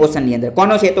ઇન્ડિયન ઓશનની અંદર.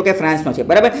 કોનો છે? તો કે ફ્રાન્સનો છે,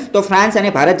 બરાબર. તો ફ્રાન્સ અને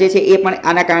ભારત જે છે એ પણ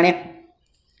આના કારણે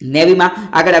નેવીમાં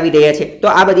આગળ આવી રહ્યા છે. તો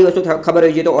આ બધી વસ્તુ ખબર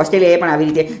હોવી જોઈએ. તો ઓસ્ટ્રેલિયાએ પણ આવી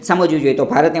રીતે સમજવું જોઈએ.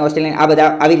 તો ભારત અને ઓસ્ટ્રેલિયા આ બધા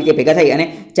આવી રીતે ભેગા થઈ અને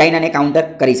ચાઇનાને કાઉન્ટર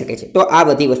કરી શકે છે. તો આ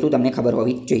બધી વસ્તુ તમને ખબર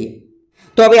હોવી જોઈએ.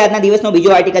 તો હવે આજના દિવસનો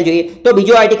બીજો આર્ટિકલ જોઈએ. તો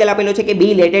બીજો આર્ટિકલ આપેલો છે કે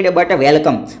બી લેટેડ બટ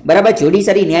વેલકમ, બરાબર.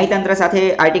 જ્યુડિશરી ન્યાયતંત્ર સાથે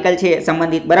આર્ટિકલ છે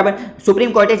સંબંધિત, બરાબર.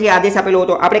 સુપ્રીમ કોર્ટે જે આદેશ આપેલો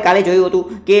હતો, આપણે કાલે જોયું હતું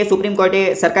કે સુપ્રીમ કોર્ટે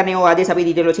સરકારને એવો આદેશ આપી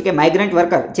દીધેલો છે કે માઇગ્રન્ટ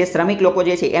વર્કર, જે શ્રમિક લોકો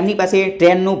જે છે એમની પાસે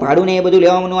ટ્રેનનું ભાડું ને એ બધું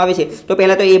લેવાનું આવે છે, તો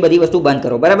પહેલાં તો એ બધી વસ્તુ બંધ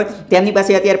કરો, બરાબર. તેમની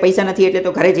પાસે અત્યારે પૈસા નથી એટલે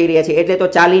તો ઘરે જઈ રહ્યા છે, એટલે તો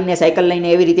ચાલીને સાયકલ લઈને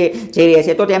એવી રીતે જઈ રહ્યા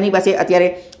છે. તો તેમની પાસે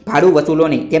અત્યારે ભાડું વસૂલો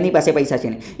નહીં, તેમની પાસે પૈસા છે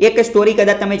નહીં. એક સ્ટોરી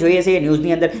કદાચ તમે જોઈએ છે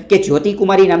ન્યૂઝની અંદર કે જ્યોતિ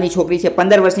કુમારી નામની છોકરી છે,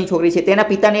 15 વર્ષની છોકરી છે, તેના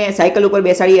પિતાને સાયકલ ઉપર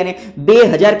બેસાડી અને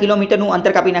 2000 કિલોમીટરનું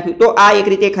અંતર કાપી નાખ્યું. તો આ એક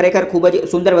રીતે ખરેખર ખૂબ જ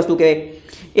સુંદર વસ્તુ કહેવાય.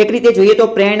 એક રીતે જોઈએ તો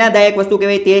પ્રેરણાદાયક વસ્તુ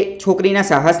કહેવાય. તે છોકરીના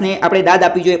સાહસને આપણે દાદ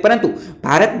આપવી જોઈએ. પરંતુ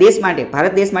ભારત દેશ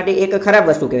માટે એક ખરાબ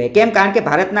વસ્તુ કહેવાય. કેમ? કારણ કે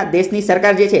ભારતના દેશની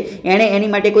સરકાર જે છે એણે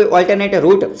એની માટે કોઈ ઓલ્ટરનેટ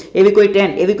રૂટ, એવી કોઈ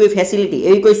ટ્રેન, એવી કોઈ ફેસિલિટી,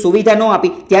 એવી કોઈ સુવિધા ન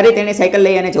આપી, ત્યારે તેણે સાયકલ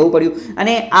લઈ અને જવું પડ્યું.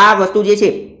 અને આ વસ્તુ જે છે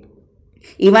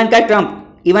ઇવાન્કા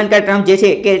ટ્રમ્પ જે છે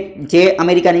કે જે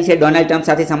અમેરિકાની છે, ડોનાલ્ડ ટ્રમ્પ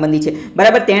સાથે સંબંધિત છે,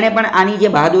 બરાબર. તેણે પણ આની જે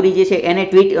બહાદુરી જે છે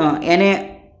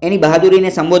એની બહાદુરીને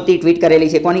સંબોધતી ટ્વીટ કરેલી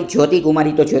છે. કોની? જ્યોતિ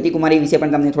કુમારી. તો જ્યોતિ કુમારી વિશે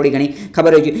પણ તમને થોડી ઘણી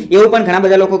ખબર હોય છે. એવું પણ ઘણા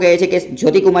બધા લોકો કહે છે કે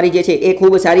જ્યોતિ કુમારી જે છે એ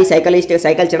ખૂબ સારી સાયકલિસ્ટ,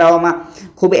 સાયકલ ચલાવવામાં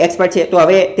ખૂબ એક્સપર્ટ છે. તો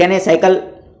હવે તેને સાયકલ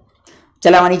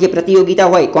ચલાવવાની જે પ્રતિયોગિતા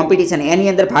હોય, કોમ્પિટિશન, એની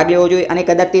અંદર ભાગ લેવો જોઈએ અને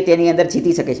કદાચ તે તેની અંદર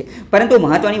જીતી શકે છે. પરંતુ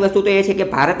મહત્વની વસ્તુ તો એ છે કે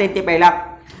ભારતે તે પહેલાં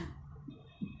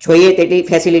જોઈએ તેટલી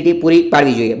ફેસિલિટી પૂરી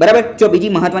પાડવી જોઈએ, બરાબર. જો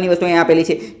બીજી મહત્વની વસ્તુ અહીંયા આપેલી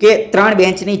છે કે 3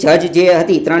 બેન્ચની જજ જે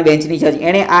હતી, 3 બેન્ચની જજ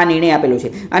એણે આ નિર્ણય આપેલો છે.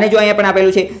 અને જો અહીંયા પણ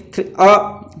આપેલું છે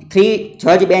 3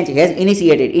 જજ બેન્ચ હેઝ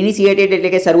ઇનિશિએટેડ એટલે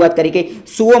કે શરૂઆત કરી કે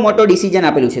સુઓ મોટો ડિસિઝન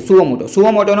આપેલું છે.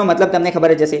 સુઓ મોટોનો મતલબ તમને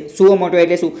ખબર જ હશે. સુઓ મોટો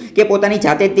એટલે શું? કે પોતાની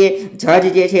જાતે જ તે જજ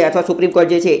જે છે અથવા સુપ્રીમ કોર્ટ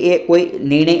જે છે એ કોઈ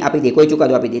નિર્ણય આપી દે, કોઈ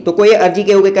ચુકાદો આપી દે. તો કોઈએ અરજી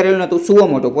કે એવું કંઈ કરેલું નહોતું. સુઓ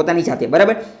મોટો પોતાની જાતે,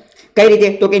 બરાબર. કઈ રીતે?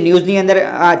 તો કે ન્યૂઝની અંદર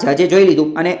આ જજે જોઈ લીધું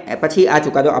અને પછી આ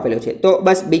ચુકાદો આપેલો છે. તો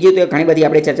બસ બીજું તો ઘણી બધી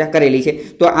આપણે ચર્ચા કરેલી છે.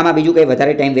 તો આમાં બીજું કંઈ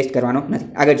વધારે ટાઈમ વેસ્ટ કરવાનો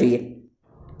નથી. આગળ જોઈએ.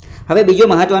 હવે બીજો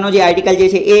મહત્વનો જે આર્ટિકલ જે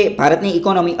છે એ ભારતની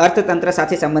ઇકોનોમી, અર્થતંત્ર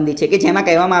સાથે સંબંધિત છે કે જેમાં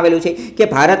કહેવામાં આવેલું છે કે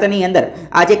ભારતની અંદર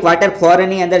આ જે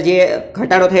Q4ની અંદર જે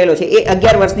ઘટાડો થયેલો છે એ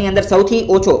 11 વર્ષની અંદર સૌથી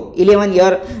ઓછો, 11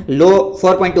 યર લો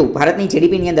 4.2. ભારતની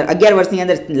જીડીપીની અંદર 11 વર્ષની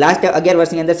અંદર, લાસ્ટ 11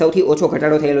 વર્ષની અંદર સૌથી ઓછો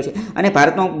ઘટાડો થયેલો છે. અને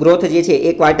ભારતનો ગ્રોથ જે છે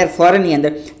એ Q4ની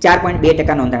અંદર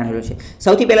 4.2% નોંધાયેલો છે.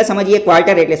 સૌથી પહેલાં સમજીએ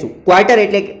ક્વાર્ટર એટલે શું. ક્વાર્ટર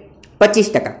એટલે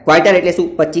 25%. ક્વાર્ટર એટલે શું?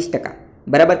 25%,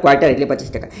 બરાબર. ક્વાર્ટર એટલે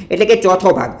 25%, એટલે કે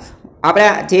ચોથો ભાગ.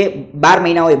 આપણા જે 12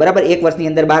 મહિના હોય, બરાબર, એક વર્ષની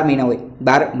અંદર 12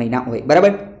 મહિના હોય,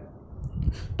 બરાબર.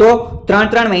 તો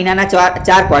 3 મહિનાના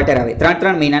 4 ક્વાર્ટર આવે,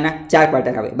 3 મહિનાના 4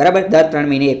 ક્વાર્ટર આવે, બરાબર. દર 3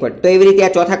 મહિને એક ક્વાર્ટર. તો એવી રીતે આ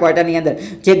ચોથા ક્વાર્ટરની અંદર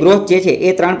જે ગ્રોથ જે છે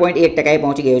એ 3.1%એ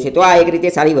પહોંચી ગયો છે. તો આ એક રીતે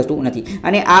સારી વસ્તુ નથી.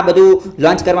 અને આ બધું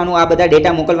લોન્ચ કરવાનું, આ બધા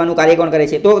ડેટા મોકલવાનું કાર્ય કોણ કરે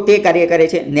છે? તો તે કાર્ય કરે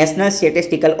છે નેશનલ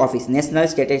સ્ટેટિસ્ટિકલ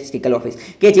ઓફિસ,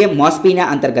 કે જે મોસ્પીના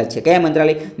અંતર્ગત છે. કયા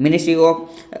મંત્રાલય? મિનિસ્ટ્રી ઓફ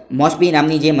મોસ્પી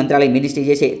નામની જે મંત્રાલય, મિનિસ્ટ્રી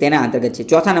જે છે તેના અંતર્ગત છે.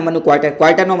 ચોથા નંબરનું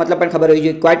ક્વાર્ટરનો મતલબ પણ ખબર હોવી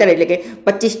જોઈએ. ક્વાર્ટર એટલે કે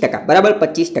 25%, બરાબર.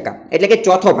 25% એટલે કે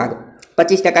ચોથો ભાગ.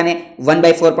 25%ને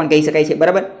 1/4 પણ કહી શકાય છે,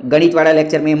 બરાબર. ગણિતવાળા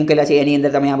લેક્ચર મેં મૂકેલા છે, એની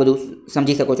અંદર તમે આ બધું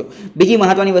સમજી શકો છો. બીજી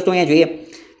મહત્વની વસ્તુ અહીંયા જોઈએ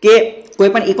કે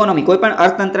કોઈ પણ ઇકોનોમી, કોઈ પણ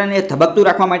અર્થતંત્રને ધબકતું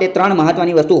રાખવા માટે 3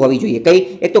 મહત્વની વસ્તુ હોવી જોઈએ. કઈ?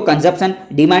 એક તો કન્ઝપ્શન,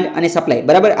 ડિમાન્ડ અને સપ્લાય,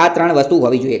 બરાબર. આ 3 વસ્તુ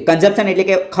હોવી જોઈએ. કન્ઝપ્શન એટલે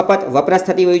કે ખપત, વપરાશ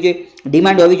થતી હોવી જોઈએ.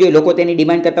 ડિમાન્ડ હોવી જોઈએ, લોકો તેની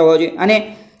ડિમાન્ડ કરતા હોવા જોઈએ. અને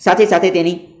સાથે સાથે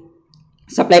તેની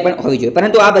સપ્લાય પણ હોવી જોઈએ,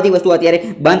 પરંતુ આ બધી વસ્તુ અત્યારે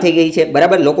બંધ થઈ ગઈ છે,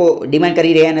 બરાબર. લોકો ડિમાન્ડ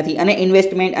કરી રહ્યા નથી અને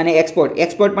ઇન્વેસ્ટમેન્ટ અને એક્સપોર્ટ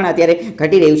પણ અત્યારે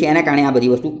ઘટી રહ્યું છે, એના કારણે આ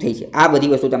બધી વસ્તુ થઈ છે. આ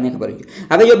બધી વસ્તુ તમને ખબર છે.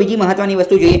 હવે જો બીજી મહત્વની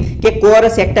વસ્તુ જોઈએ કે કોર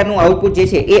સેક્ટરનું આઉટપુટ જે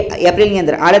છે એ એપ્રિલની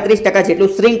અંદર 38% જેટલું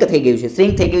શ્રિંક થઈ ગયું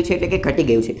છે એટલે કે ઘટી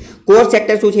ગયું છે. કોર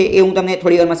સેક્ટર શું છે એ હું તમને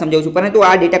થોડી વારમાં સમજાવું છું, પરંતુ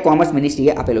આ ડેટા કોમર્સ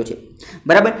મિનિસ્ટ્રીએ આપેલો છે,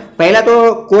 બરાબર. પહેલા તો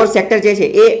કોર સેક્ટર જે છે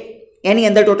એ એની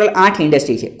અંદર ટોટલ 8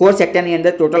 ઇન્ડસ્ટ્રી છે. કોર સેક્ટરની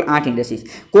અંદર ટોટલ 8 ઇન્ડસ્ટ્રી છે.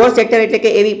 કોર સેક્ટર એટલે કે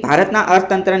એવી ભારતના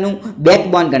અર્થતંત્રનું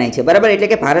બેકબોન ગણાય છે, બરાબર. એટલે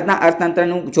કે ભારતના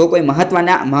અર્થતંત્રનું જો કોઈ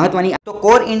મહત્વની તો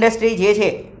કોર ઇન્ડસ્ટ્રી જે છે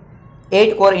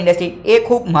 8 કોર ઇન્ડસ્ટ્રી એ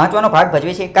ખૂબ મહત્વનો ભાગ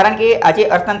ભજવે છે, કારણ કે આ જે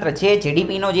અર્થતંત્ર છે,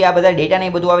 જીડીપીનો જે આ બધા ડેટા ને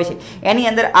એ બધું આવે છે, એની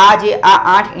અંદર આ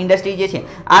 8 ઇન્ડસ્ટ્રી જે છે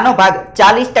આનો ભાગ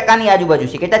 40%ની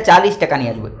આજુબાજુ છે. કેટલા? 40%ની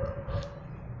આજુબાજુ.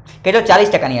 કેટલો?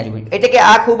 40%ની આજુબાજુ. એટલે કે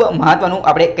આ ખૂબ મહત્વનું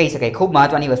આપણે કહી શકાય, ખૂબ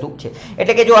મહત્વની વસ્તુ છે.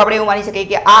 એટલે કે જો આપણે એવું માની શકીએ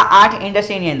કે આ 8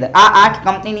 ઇન્ડસ્ટ્રીની અંદર, આ 8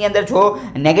 કંપનીની અંદર જો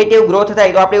નેગેટિવ ગ્રોથ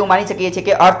થાય તો આપણે એવું માની શકીએ છીએ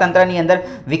કે અર્થતંત્રની અંદર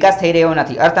વિકાસ થઈ રહ્યો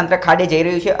નથી, અર્થતંત્ર ખાડે જઈ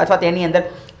રહ્યું છે અથવા તેની અંદર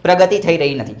પ્રગતિ થઈ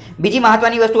રહી નથી. બીજી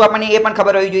મહત્વની વસ્તુ આપણને એ પણ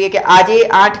ખબર હોવી જોઈએ કે આ જે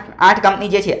 8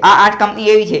 કંપની જે છે, આ 8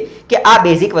 કંપની એવી છે કે આ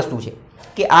બેઝિક વસ્તુ છે,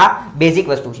 કે આ બેઝિક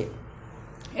વસ્તુ છે.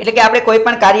 એટલે કે આપણે કોઈ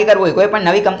પણ કાર્ય કરવું હોય, કોઈ પણ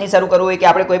નવી કંપની શરૂ કરવું હોય, કે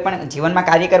આપણે કોઈ પણ જીવનમાં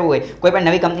કાર્ય કરવું હોય, કોઈ પણ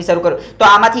નવી કંપની શરૂ કરવું, તો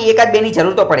આમાંથી એકાદ બેની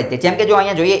જરૂર તો પડે જ. જેમ કે જો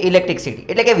અહીંયા જોઈએ ઇલેક્ટ્રિસિટી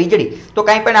એટલે કે વીજળી, તો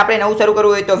કંઈ પણ આપણે નવું શરૂ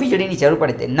કરવું હોય તો વીજળીની જરૂર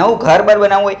પડે છે. નવું ઘર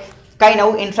બનાવવું હોય, કાંઈ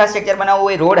નવું ઇન્ફ્રાસ્ટ્રક્ચર બનાવવું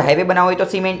હોય, રોડ હાઈવે બનાવવું હોય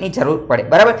તો સિમેન્ટની જરૂર પડે,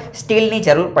 બરાબર, સ્ટીલની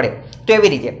જરૂર પડે. તો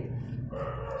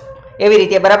એવી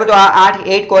રીતે બરાબર. તો આ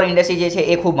 8 કોર ઇન્ડસ્ટ્રી જે છે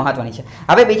એ ખૂબ મહત્વની છે.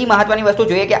 હવે બીજી મહત્વની વસ્તુ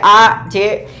જોઈએ કે આ જે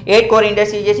 8 કોર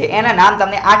ઇન્ડસ્ટ્રી જે છે એના નામ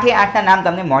તમને 8 નામ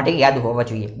તમને મોઢે યાદ હોવા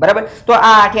જોઈએ, બરાબર. તો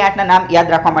આ 8 નામ યાદ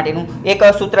રાખવા માટેનું એક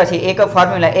સૂત્ર છે, એક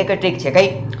ફોર્મ્યુલા, એક ટ્રીક છે. કઈ?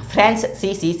 Friends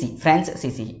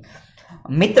CCC.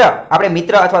 મિત્ર, આપણે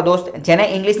મિત્ર અથવા દોસ્ત, જેને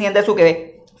ઇંગ્લિશની અંદર શું કહેવાય?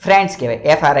 ફ્રેન્ડ્સ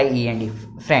કહેવાય, FRIEND,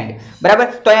 ફ્રેન્ડ, બરાબર.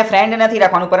 તો અહીંયા ફ્રેન્ડ નથી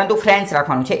રાખવાનું, પરંતુ ફ્રેન્ડ્સ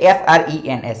રાખવાનું છે,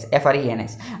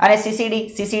 FRENS. અને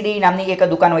CCD નામની એક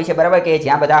દુકાન હોય છે, બરાબર, કે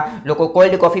જ્યાં બધા લોકો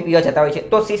કોલ્ડ કોફી પીવા જતા હોય છે.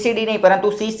 તો CCD નહીં,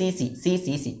 પરંતુ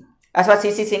CCC અથવા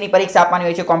CCCની પરીક્ષા આપવાની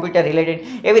હોય છે કોમ્પ્યુટર રિલેટેડ.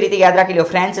 એવી રીતે યાદ રાખી લો,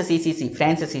 ફ્રેન્ડ્સ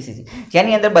CCC,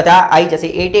 જેની અંદર બધા આવી જશે,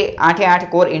 8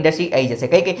 કોર ઇન્ડસ્ટ્રી આવી જશે.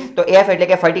 કઈ? તો F એટલે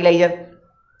કે ફર્ટિલાઇઝર,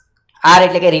 R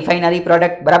એટલે કે રિફાઇનરી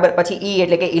પ્રોડક્ટ, બરાબર. પછી E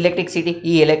એટલે કે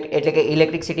ઇલેક્ટ્રિસિટી, એટલે કે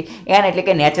ઇલેક્ટ્રિસિટી, N એટલે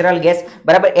કે નેચરલ ગેસ,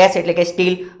 બરાબર. S એટલે કે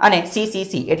સ્ટીલ, અને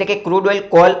CCC એટલે કે ક્રૂડ ઓઇલ,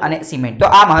 કોલ અને સિમેન્ટ. તો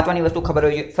આ મહત્વની વસ્તુ ખબર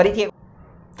હોવી જોઈએ. ફરીથી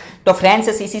તો ફ્રેન્ડ્સ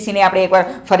CCC ને આપણે એકવાર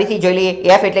ફરીથી જોઈ લઈએ.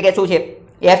 F એટલે કે શું છે?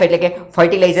 F એટલે કે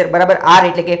ફર્ટિલાઇઝર, બરાબર. R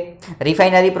એટલે કે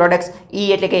રિફાઇનરી પ્રોડક્ટ્સ,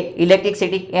 E એટલે કે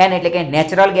ઇલેક્ટ્રિસિટી, N એટલે કે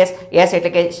નેચરલ ગેસ, S એટલે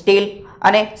કે સ્ટીલ,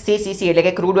 અને CCC એટલે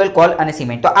કે ક્રૂડ ઓઇલ, કોલ અને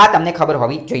સિમેન્ટ. તો આ તમને ખબર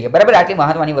હોવી જોઈએ, બરાબર. આટલી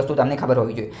મહત્વની વસ્તુ તમને ખબર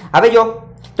હોવી જોઈએ. હવે જો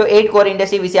તો 8 કોર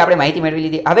ઇન્ડસ્ટ્રી વિશે આપણે માહિતી મેળવી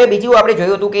લીધી. હવે બીજું આપણે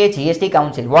જોયું હતું કે GST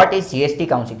council. What is GST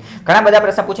council? ઘણા બધા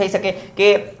પ્રશ્ન પૂછાઈ શકે કે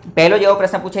પહેલો જ એવો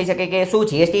પ્રશ્ન પૂછાઈ શકે કે શું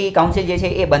GST કાઉન્સિલ જે છે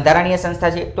એ બંધારણીય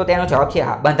સંસ્થા છે? તો તેનો જવાબ છે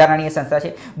હા, બંધારણીય સંસ્થા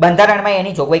છે. બંધારણમાં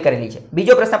એની જોગવાઈ કરેલી છે.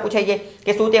 બીજો પ્રશ્ન પૂછાઈ છે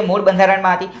કે શું તે મૂળ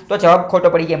બંધારણમાં હતી? તો જવાબ ખોટો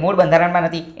પડી જાય, મૂળ બંધારણમાં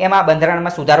નથી, એમાં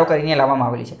બંધારણમાં સુધારો કરીને લાવવામાં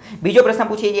આવેલી છે. બીજો પ્રશ્ન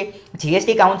પૂછાઈ છે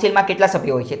GST કાઉન્સિલમાં કેટલા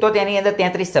સભ્યો હોય છે? તો તેની અંદર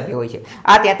 33 સભ્યો હોય છે.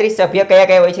 આ 33 સભ્ય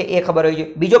કયા હોય છે એ ખબર હોવી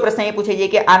જોઈએ. બીજો પ્રશ્ન એ પૂછાઈ છે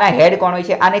કે આના હેડ કોણ હોય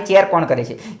છે, આને ચેર કોણ કરે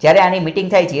છે? જ્યારે આની મીટિંગ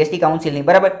થાય GST કાઉન્સિલની,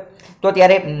 બરાબર, તો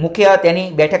ત્યારે મુખ્ય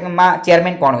તેની બેઠકમાં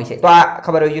ચેરમેન કોણ હોય છે? તો આ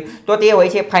ખબર હોવી જોઈએ. તો તે હોય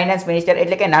છે ફાઇનાન્સ મિનિસ્ટર,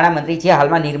 એટલે કે નાણામંત્રી, જે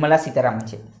હાલમાં નિર્મલા સીતારામન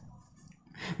છે.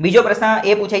 બીજો પ્રશ્ન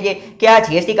એ પૂછાય છે કે આ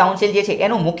GST કાઉન્સિલ જે છે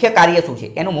એનું મુખ્ય કાર્ય શું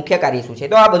છે?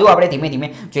 તો આ બધું આપણે ધીમે ધીમે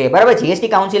જોઈએ, બરાબર. GST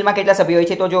કાઉન્સિલમાં કેટલા સભ્યો હોય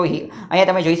છે? તો જો અહીંયા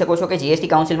તમે જોઈ શકો છો કે GST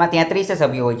કાઉન્સિલમાં 33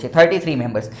 સભ્યો હોય છે, 33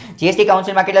 મેમ્બર્સ. GST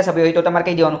કાઉન્સિલમાં કેટલા સભ્યો હોય? તો તમારે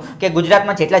કહી દેવાનું કે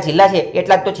ગુજરાતમાં જેટલા જિલ્લા છે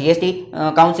એટલા જ તો GST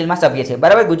કાઉન્સિલમાં સભ્ય છે,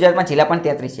 બરાબર. ગુજરાતમાં જિલ્લા પણ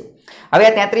 33 છે. હવે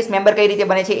આ 33 મેમ્બર કઈ રીતે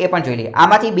બને છે એ પણ જોઈ લઈએ.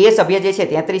 આમાંથી 2 સભ્ય જે છે,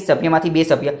 33 સભ્યમાંથી 2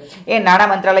 સભ્ય એ નાણાં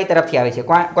મંત્રાલય તરફથી આવે છે.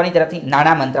 કોની તરફથી?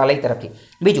 નાણાં મંત્રાલય તરફથી.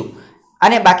 બીજું,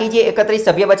 અને બાકી જે 31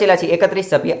 સભ્ય બચેલા છે, 31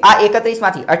 સભ્ય, આ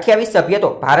 31માંથી 28 સભ્ય તો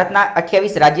ભારતના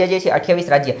 28 રાજ્ય જે છે, 28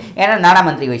 રાજ્ય એના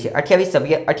નાણામંત્રી હોય છે.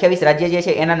 28 રાજ્ય જે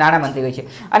છે એના નાણામંત્રી હોય છે.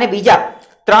 અને બીજા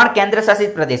 3 કેન્દ્ર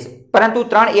શાસિત પ્રદેશ, પરંતુ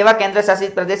 3 એવા કેન્દ્ર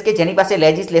શાસિત પ્રદેશ કે જેની પાસે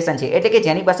લેજિસ્લેશન છે, એટલે કે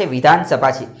જેની પાસે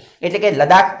વિધાનસભા છે, એટલે કે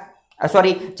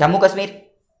જમ્મુ કાશ્મીર,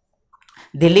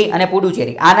 દિલ્હી અને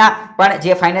પુડુચેરી. આના પણ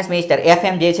જે ફાઇનાન્સ મિનિસ્ટર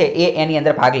FM જે છે એ એની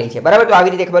અંદર ભાગ લે છે, બરાબર. તો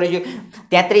આવી રીતે ખબર હોવી જોઈએ.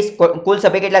 33 કુલ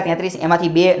સભ્ય કેટલા? 33. એમાંથી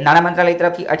 2 નાણાં મંત્રાલય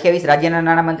તરફથી, 28 રાજ્યના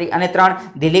નાણામંત્રી, અને 3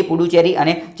 દિલ્હી, પુડુચેરી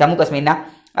અને જમ્મુ કાશ્મીરના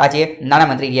આ જે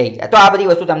નાણામંત્રી જાય. તો આ બધી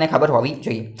વસ્તુ તમને ખબર હોવી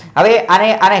જોઈએ. હવે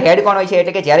આને હેડ કોણ હોય છે?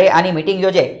 એટલે કે જ્યારે આની મિટિંગ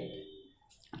યોજાય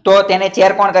તો તેને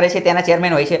ચેર કોણ કરે છે? તેના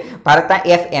ચેરમેન હોય છે ભારતના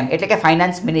FM, એટલે કે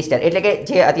ફાઇનાન્સ મિનિસ્ટર, એટલે કે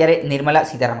જે અત્યારે નિર્મલા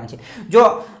સીતારામન છે. જો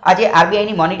આજે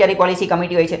RBIની મોનિટરી પોલિસી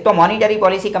કમિટી હોય છે, તો મોનિટરી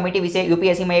પોલિસી કમિટી વિશે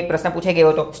UPSCમાં એક પ્રશ્ન પૂછાઈ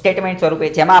ગયો હતો સ્ટેટમેન્ટ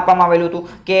સ્વરૂપે, જેમાં આપવામાં આવેલું હતું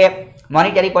કે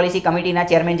મોનિટરી પોલિસી કમિટીના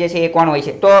ચેરમેન જે છે એ કોણ હોય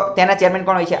છે? તો તેના ચેરમેન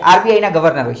કોણ હોય છે? આરબીઆઈના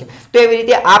ગવર્નર હોય છે. તો એવી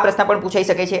રીતે આ પ્રશ્ન પણ પૂછાઈ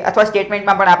શકે છે, અથવા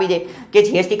સ્ટેટમેન્ટમાં પણ આપી દે કે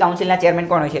જીએસટી કાઉન્સિલના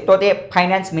ચેરમેન કોણ હોય છે? તો તે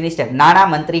ફાઇનાન્સ મિનિસ્ટર,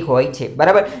 નાણાં મંત્રી હોય છે.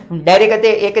 બરાબર, ડાયરેક્ટ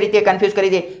તે એક રીતે કન્ફ્યુઝ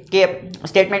કરી દે કે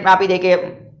સ્ટેટમેન્ટમાં આપી દે કે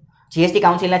જીએસટી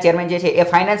કાઉન્સિલના ચેરમેન જે છે એ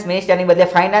ફાઇનાન્સ મિનિસ્ટરની બદલે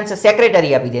ફાઇનાન્સ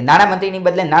સેક્રેટરી આપી દે, નાણાં મંત્રીની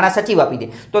બદલે નાણાં સચિવ આપી દે,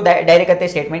 તો ડાયરેક્ટ તે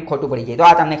સ્ટેટમેન્ટ ખોટું પડી જાય. તો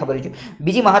આ તમને ખબર છે.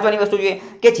 બીજી મહત્વની વસ્તુ જોઈએ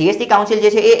કે જીએસટી કાઉન્સિલ જે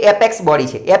છે એ એપેક્સ બોડી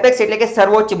છે. એપેક્સ એટલે કે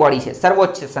સર્વોચ્ચ બોડી છે,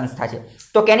 સર્વોચ્ચ સંસ્થા છે.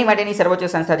 તો કેની માટેની સર્વોચ્ચ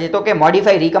સંસ્થા છે? તો કે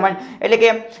મોડિફાઈ, રિકમેન્ડ, એટલે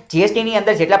કે જીએસટીની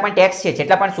અંદર જેટલા પણ ટેક્સ છે,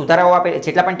 જેટલા પણ સુધારાઓ આપે,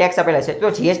 જેટલા પણ ટેક્સ આપેલા છે,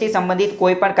 તો જીએસટી સંબંધિત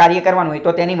કોઈ પણ કાર્ય કરવાનું હોય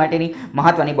તો તેની માટેની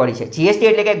મહત્વની બોડી છે. જીએસટી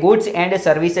એટલે કે goods and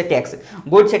service tax.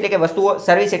 Goods એટલે કે વસ્તુઓ,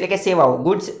 સર્વિસ એટલે કે સેવાઓ.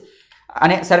 ગુડ્સ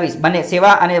અને સર્વિસ બંને,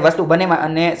 સેવા અને વસ્તુ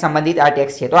બંને સંબંધિત આ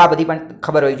ટેક્સ છે. તો આ બધી પણ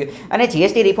ખબર હોવી જોઈએ. અને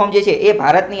જીએસટી રિફોર્મ જે છે એ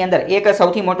ભારતની અંદર એક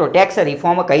સૌથી મોટો ટેક્સ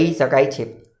રિફોર્મ કહી શકાય છે.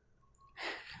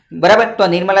 બરાબર, તો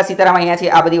નિર્મલા સીતારામન અહીંયા છે.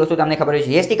 આ બધી વસ્તુ તમને ખબર હોય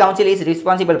છે. GST council is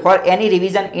responsible four any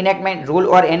revision, ઇનેક્ટમેન્ટ, rule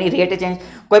or any rate change.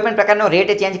 કોઈ પણ પ્રકારનો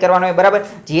રેટ ચેન્જ કરવાનો હોય. બરાબર,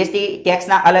 જીએસટી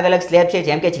ટેક્સના અલગ અલગ સ્લેબ છે,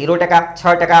 જેમ કે 0%,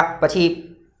 6%, પછી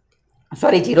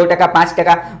 0%,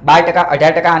 5%, 12%,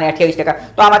 18% અને 28%.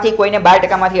 તો આમાંથી કોઈને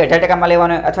 12%માંથી 18%માં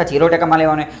લેવાનો હોય અથવા 0%માં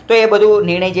લેવાનો હોય, તો એ બધું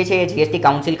નિર્ણય જે છે એ જીએસટી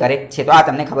કાઉન્સિલ કરે છે. તો આ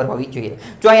તમને ખબર હોવી જોઈએ.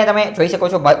 જો અહીંયા તમે જોઈ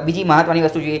શકો છો, બીજી મહત્વની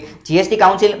વસ્તુ જોઈએ, જીએસટી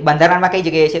કાઉન્સિલ બંધારણમાં કઈ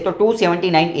જગ્યાએ છે? તો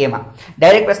 279A માં.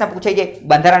 ડાયરેક્ટ પ્રશ્ન પૂછાઈ જાય,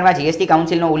 બંધારણમાં જીએસટી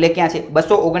કાઉન્સિલનો ઉલ્લેખ ક્યાં છે?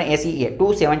 279A,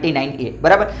 279A.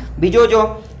 બરાબર. બીજો જો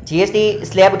જીએસટી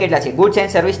સ્લેબ કેટલા છે? ગુડ્સ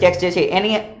એન્ડ સર્વિસ ટેક્સ જે છે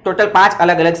એની ટોટલ 5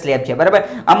 અલગ અલગ સ્લેબ છે. બરાબર,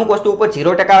 અમુક વસ્તુ ઉપર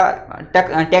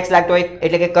 0% ટેક્સ લાગતો હોય,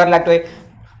 એટલે કે કર લાગતો હોય,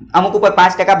 અમુક ઉપર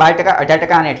 5%, 12%,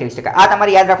 18% અને 28%. આ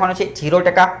તમારે યાદ રાખવાનું છે.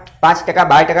 0%, 5%,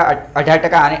 12%,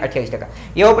 18% અને 28%.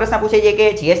 એવો પ્રશ્ન પૂછાઈ જાય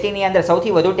કે જીએસટીની અંદર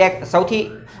સૌથી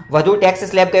વધુ ટેક્સ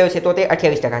સ્લેબ કયો છે? તો તે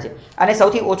 28% છે. અને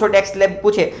સૌથી ઓછો ટેક્સ સ્લેબ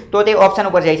પૂછે તો તે ઓપ્શન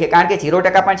ઉપર જાય છે, કારણ કે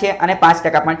 0% પણ છે અને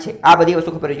 5% પણ છે. આ બધી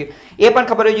વસ્તુ ખબર હોવી જોઈએ. એ પણ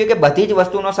ખબર હોવી જોઈએ કે બધી જ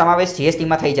વસ્તુનો સમાવેશ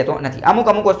જીએસટીમાં થઈ જતો નથી.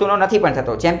 અમુક વસ્તુનો નથી પણ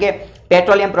થતો, જેમ કે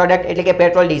પેટ્રોલિયમ પ્રોડક્ટ એટલે કે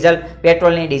પેટ્રોલ,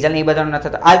 ડીઝલ એ બધાનો નથી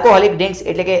થતો. આલ્કોહોલિક ડ્રિંક્સ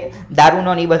એટલે કે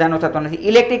દારૂનો એ બધાનો થતો નથી.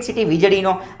 ઇલેક્ટ્રિસિટી,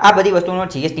 વીજળીનો, આ બધી વસ્તુનો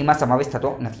જીએસટીમાં સમાવેશ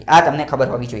થતો નથી. આ તમને ખબર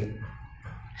હોવી જોઈએ.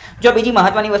 જો બીજી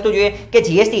મહત્વની વસ્તુ જોઈએ કે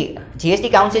જીએસટી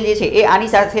કાઉન્સિલ જે છે એ આની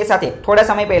સાથે સાથે થોડા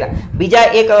સમય પહેલા બીજા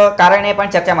એક કારણે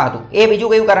પણ ચર્ચામાં હતું. એ બીજું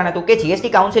કયું કારણ હતું કે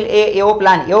જીએસટી કાઉન્સિલ એ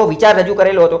એવો વિચાર રજૂ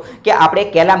કરેલો હતો કે આપણે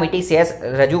કેલામિટી સેસ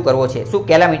રજૂ કરવો છે. શું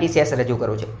કેલામિટી સેસ રજૂ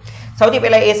કરવો છે? સૌથી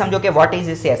પહેલા એ સમજો કે વોટ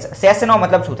ઇઝ સેસ. સેસનો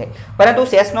મતલબ શું થાય? પરંતુ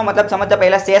સેસનો મતલબ સમજતા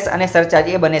પહેલા સેસ અને સરચાર્જ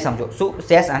એ બંને સમજો. શું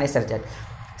સેસ અને સરચાર્જ?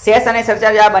 સેસ અને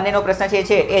સરચાર્જ આ બંનેનો પ્રશ્ન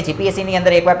છે એ જીપીએસસીની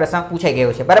અંદર એકવાર પ્રશ્ન પૂછાઈ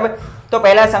ગયો છે. બરાબર, તો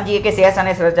પહેલા સમજીએ કે સેસ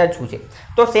અને સરચાર્જ શું છે.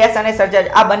 તો સેસ અને સરચાર્જ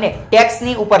આ બંને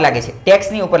ટેક્સની ઉપર લાગે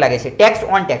છે. Tax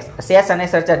on tax. સેસ અને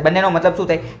સરચાર્જ બંનેનો મતલબ શું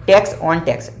થાય? Tax on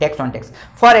tax.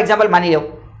 For example, માની લો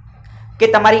કે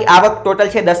તમારી આવક ટોટલ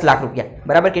છે 10 લાખ રૂપિયા.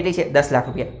 બરાબર, કેટલી છે? 10 લાખ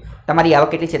રૂપિયા. તમારી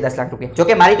આવક કેટલી છે? 10 લાખ રૂપિયા.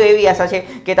 જોકે મારી તો એવી આશા છે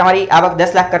કે તમારી આવક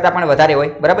 10 લાખ કરતાં પણ વધારે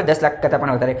હોય. બરાબર, 10 લાખ કરતાં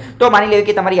પણ વધારે. તો માની લેવી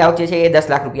કે તમારી આવક જે છે એ 10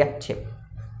 લાખ રૂપિયા છે.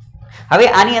 હવે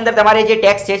આની અંદર તમારે જે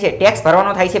ટેક્સ છે ટેક્સ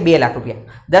ભરવાનો થાય છે 2 લાખ રૂપિયા.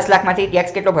 10 લાખમાંથી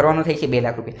ટેક્સ કેટલો ભરવાનો થાય છે? 2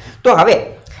 લાખ રૂપિયા. તો હવે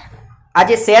આ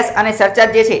જે સેસ અને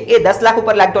સરચાર્જ જે છે એ 10 લાખ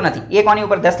ઉપર લાગતો નથી. એ કોની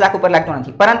ઉપર? 10 લાખ ઉપર લાગતો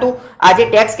નથી. પરંતુ આ જે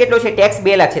ટેક્સ કેટલો છે? ટેક્સ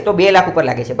 2 લાખ છે, તો 2 લાખ ઉપર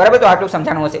લાગે છે. બરાબર, તો આટલું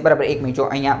સમજાણું હશે. બરાબર, એક મિનિટ, જો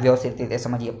અહીંયા વ્યવસ્થિત રીતે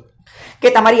સમજીએ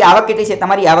કે તમારી આવક કેટલી છે.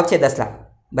 તમારી આવક છે 10 લાખ.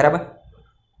 બરાબર,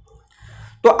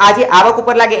 તો આ જે આવક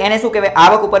ઉપર લાગે એને શું કહેવાય?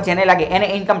 આવક ઉપર જેને લાગે એને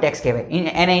ઇન્કમ ટેક્સ કહેવાય.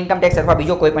 એને ઇન્કમ ટેક્સ અથવા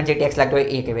બીજો કોઈ પણ જે ટેક્સ લાગતો હોય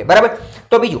એ કહેવાય. બરાબર,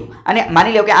 તો બીજું, અને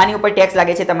માની લો કે આની ઉપર ટેક્સ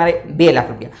લાગે છે તમારે 2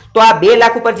 લાખ રૂપિયા. તો આ 2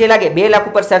 લાખ ઉપર જે લાગે, 2 લાખ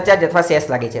ઉપર સરચાર્જ અથવા સેસ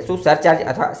લાગે છે. શું? સરચાર્જ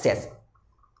અથવા સેસ.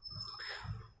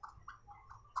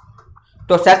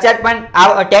 તો સરચાર્જ પણ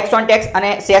ટેક્સ ઓન ટેક્સ અને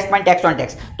સેસ પણ ટેક્સ ઓન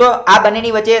ટેક્સ. તો આ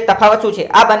બંનેની વચ્ચે તફાવત શું છે?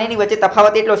 આ બંનેની વચ્ચે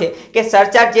તફાવત એટલો છે કે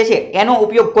સરચાર્જ જે છે એનો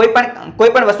ઉપયોગ કોઈ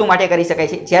પણ વસ્તુ માટે કરી શકાય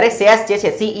છે, જ્યારે સેસ જે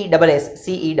છે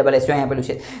CESS જો અહીંયા પેલું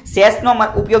છે, સેસનો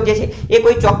ઉપયોગ જે છે એ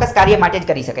કોઈ ચોક્કસ કાર્ય માટે જ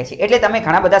કરી શકાય છે. એટલે તમે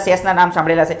ઘણા બધા સેસના નામ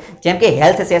સાંભળેલા છે, જેમ કે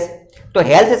હેલ્થ સેસ. તો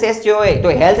હેલ્થ સેસ જે હોય, તો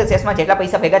હેલ્થ સેસમાં જેટલા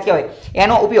પૈસા ભેગા થયા હોય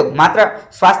એનો ઉપયોગ માત્ર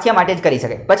સ્વાસ્થ્ય માટે જ કરી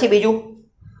શકાય. પછી બીજું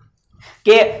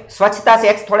કે સ્વચ્છતા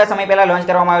સેસ થોડા સમય પહેલા લોન્ચ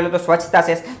કરવામાં આવેલું. તો સ્વચ્છતા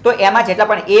સેસ, તો એમાં જેટલા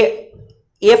પણ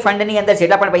એ ફંડની અંદર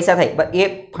જેટલા પણ પૈસા થાય, એ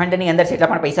ફંડની અંદર જેટલા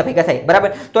પણ પૈસા ભેગા થાય,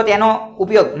 બરાબર, તો તેનો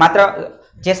ઉપયોગ માત્ર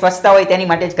જે સ્વચ્છતા હોય તેની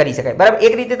માટે જ કરી શકાય. બરાબર,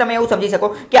 એક રીતે તમે એવું સમજી શકો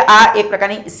કે આ એક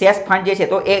પ્રકારની સેસ ફંડ જે છે,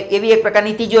 તો એવી એક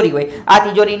પ્રકારની તિજોરી હોય. આ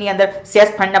તિજોરીની અંદર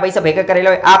સેસ ફંડના પૈસા ભેગા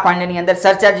કરેલા હોય, આ ફંડની અંદર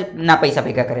સરચાર્જના પૈસા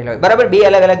ભેગા કરેલા હોય. બરાબર, 2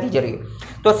 અલગ અલગ તિજોરી હોય.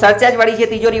 તો સરચાર્જ વાળી જે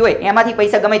તિજોરી હોય એમાંથી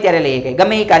પૈસા ગમે ત્યારે લઈ શકાય,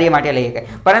 ગમે એ કાર્ય માટે લઈ શકાય.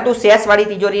 પરંતુ સેસ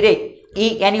વાળી તિજોરી રહી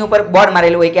એની ઉપર બોર્ડ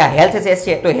મારેલું હોય કે આ હેલ્થ સેસ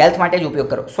છે તો હેલ્થ માટે જ ઉપયોગ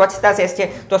કરો, સ્વચ્છતા સેસ છે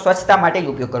તો સ્વચ્છતા માટે જ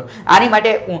ઉપયોગ કરો. આની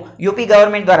માટે યુપી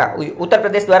ગવર્મેન્ટ દ્વારા, ઉત્તર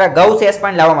પ્રદેશ દ્વારા ગૌ સેસ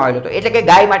પણ લાવવામાં આવેલો હતો, એટલે કે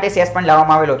ગાય માટે સેસ પણ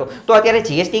લાવવામાં આવેલો હતો. તો અત્યારે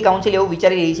જીએસટી કાઉન્સિલ એવું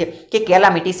વિચારી રહી છે કે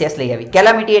કેલામિટી સેસ લઈ આવી.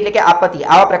 કેલામિટી એટલે કે આપત્તિ,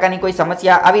 આવા પ્રકારની કોઈ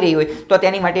સમસ્યા આવી રહી હોય તો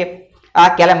તેની માટે આ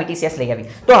કેલામિટી સેસ લઈ આવી.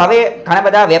 તો હવે ઘણા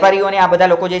બધા વેપારીઓને આ બધા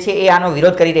લોકો જે છે એ આનો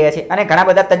વિરોધ કરી રહ્યા છે, અને ઘણા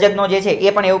બધા તજજ્ઞો જે છે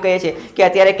એ પણ એવું કહે છે કે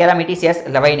અત્યારે કેલામિટી સેસ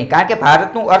લવાય નહીં, કારણ કે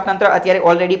ભારતનું અર્થતંત્ર અત્યારે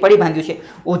ઓલરેડી પડી ભાંગ્યું છે.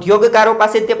 ઉદ્યોગકારો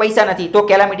પાસે તે પૈસા નથી તો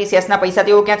કેલામિટી સેસના પૈસા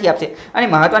તેઓ ક્યાંથી આપશે? અને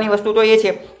મહત્વની વસ્તુ તો એ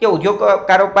છે કે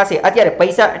ઉદ્યોગકારો પાસે અત્યારે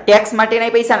પૈસા, ટેક્સ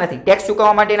માટેના પૈસા નથી, ટેક્સ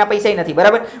ચૂકવવા માટેના પૈસા નથી,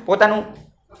 બરાબર. પોતાનું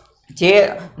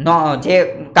જે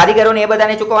કારીગરોને એ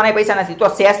બધાને ચૂકવવાના પૈસા નથી, તો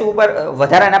સેસ ઉપર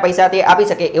વધારાના પૈસા તે આપી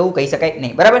શકે એવું કહી શકાય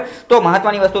નહીં, બરાબર. તો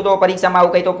મહત્વની વસ્તુ તો પરીક્ષામાં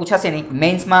આવું કંઈ તો પૂછાશે નહીં,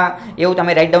 મેન્સમાં એવું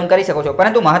તમે રાઇટ ડાઉન કરી શકો છો,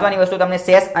 પરંતુ મહત્વની વસ્તુ તમને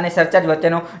સેસ અને સરચાર્જ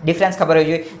વચ્ચેનો ડિફરન્સ ખબર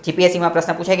હોવી જોઈએ. જીપીએસસીમાં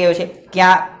પ્રશ્ન પૂછાઈ ગયો છે,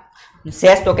 ક્યાં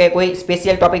સેસ તો કે કોઈ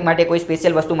સ્પેશિયલ ટોપિક માટે, કોઈ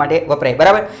સ્પેશિયલ વસ્તુ માટે વપરાય,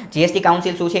 બરાબર. જીએસટી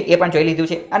કાઉન્સિલ શું છે એ પણ જોઈ લીધું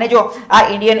છે, અને જો આ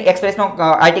ઇન્ડિયન એક્સપ્રેસનો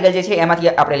આર્ટિકલ જે છે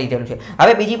એમાંથી આપણે લીધેલું છે.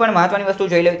 હવે બીજી પણ મહત્વની વસ્તુ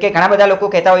જોઈ લો કે ઘણા બધા લોકો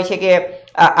કહેતા હોય છે કે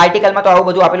આર્ટિકલમાં તો આવું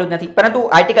બધું આપેલું જ નથી, પરંતુ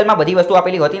આર્ટિકલમાં બધી વસ્તુ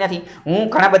આપેલી હોતી નથી. હું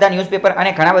ઘણા બધા ન્યૂઝપેપર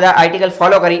અને ઘણા બધા આર્ટિકલ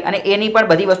ફોલો કરી અને એની પણ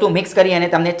બધી વસ્તુ મિક્સ કરી અને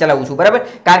તમને ચલાવું છું, બરાબર.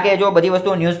 કારણ કે જો બધી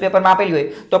વસ્તુ ન્યૂઝપેપરમાં આપેલી હોય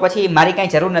તો પછી મારી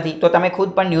કાંઈ જરૂર નથી, તો તમે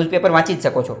ખુદ પણ ન્યૂઝપેપર વાંચી જ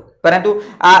શકો છો. પરંતુ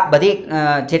આ બધી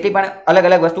જેટલી પણ અલગ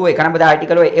અલગ વસ્તુ હોય, ઘણા બધા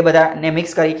આર્ટિકલ હોય, એ બધાને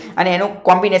મિક્સ કરી અને એનું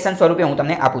કોમ્બિનેશન સ્વરૂપે હું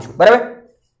તમને આપું છું, બરાબર.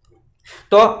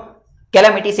 તો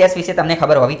કેલામિટી સેસ વિશે તમને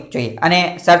ખબર હોવી જોઈએ, અને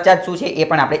સરચાર્જ શું છે એ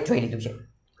પણ આપણે જોઈ લીધું છે.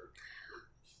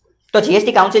 તો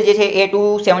જીએસટી કાઉન્સિલ જે છે એ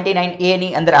 279A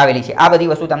ની અંદર આવેલી છે. આ બધી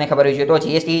વસ્તુ તમને ખબર હોવી જોઈએ. તો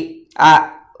જીએસટી આ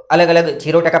અલગ અલગ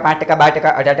 0%, 5%,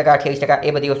 12%, 18%, 28%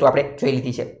 એ બધી વસ્તુ આપણે જોઈ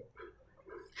લીધી છે.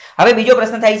 હવે બીજો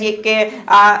પ્રશ્ન થાય છે કે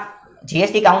આ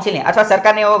જીએસટી કાઉન્સિલને અથવા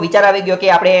સરકારને એવો વિચાર આવી ગયો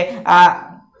કે આપણે આ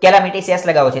કેલામિટી સેસ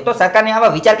લગાવો છે, તો સરકારને આવા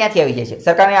વિચાર ક્યાંથી આવી જાય છે?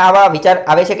 સરકારને આવા વિચાર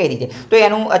આવે છે કઈ રીતે? તો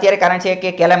એનું અત્યારે કારણ છે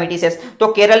કે કેલામિટી સેસ,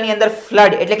 તો કેરળની અંદર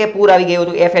ફ્લડ એટલે કે પૂર આવી ગયું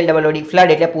હતું, FLOOD,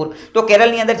 ફ્લડ એટલે પૂર. તો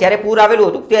કેરળની અંદર જ્યારે પૂર આવેલું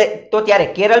હતું તો ત્યારે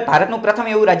કેરળ ભારતનું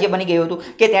પ્રથમ એવું રાજ્ય બની ગયું હતું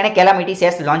કે તેણે કેલામિટી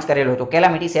સેસ લોન્ચ કરેલો હતો,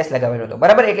 કેલામિટી સેસ લગાવેલો હતો,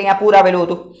 બરાબર. એટલે અહીંયા પૂર આવેલું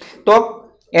હતું તો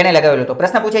એને લગાવેલો હતો.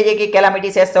 પ્રશ્ન પૂછાય છે કે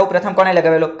કેલામિટી સેસ સૌ પ્રથમ કોને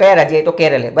લગાવેલો, કયા રાજ્યએ? તો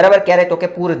કેરળે, બરાબર. ક્યારે? તો કે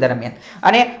પૂર દરમિયાન.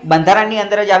 અને બંધારણની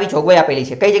અંદર જ આવી જોગવાઈ આપેલી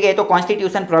છે. કઈ જગ્યાએ? તો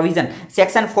constitution provision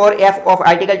section 4F of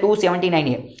article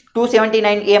 279A.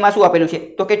 279A માં શું આપેલું છે?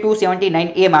 તો કે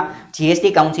 279A માં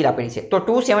જીએસટી કાઉન્સિલ આપેલી છે. તો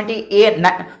 279A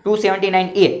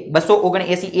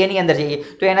 279A ની અંદર જઈએ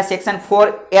તો એના સેક્શન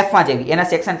 4F માં જઈએ,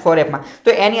 એના સેક્શન 4F માં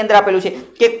તો એની અંદર આપેલું છે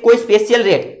કે કોઈ સ્પેશિયલ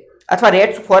રેટ અથવા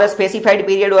rates for a specified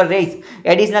period or rays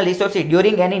additional resources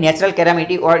during any natural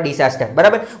કેલામિટી or disaster,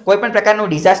 બરાબર. કોઈ પણ પ્રકારનું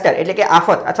ડિઝાસ્ટર એટલે કે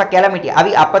આફત અથવા કેલામિટી,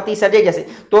 આવી આપત્તિ સર્જાઈ જશે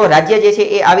તો રાજ્ય જે છે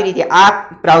એ આવી રીતે આ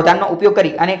પ્રાવધાનનો ઉપયોગ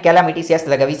કરી અને કેલામિટી સેસ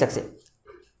લગાવી શકશે.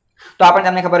 તો આ પણ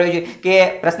તમને ખબર હોવી જોઈએ કે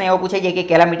પ્રશ્ન એવો પૂછાઈ જાય કે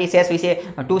કેલામિટી સેસ વિશે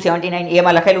 279A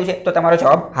માં લખેલું છે, તો તમારો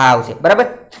જવાબ હા આવશે, બરાબર.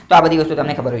 તો આ બધી વસ્તુ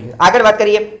તમને ખબર હોવી જોઈએ. આગળ વાત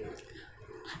કરીએ.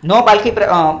 નો પાલખી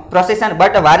પ્રોસેસન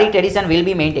બટ વારી ટ્રેડિશન વિલ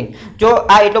બી મેન્ટેન. જો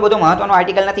આ એટલો બધો મહત્વનો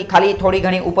આર્ટિકલ નથી, ખાલી થોડી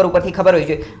ઘણી ઉપરથી ખબર હોવી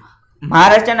જોઈએ.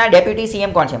 મહારાષ્ટ્રના ડેપ્યુટી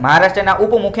સીએમ કોણ છે? મહારાષ્ટ્રના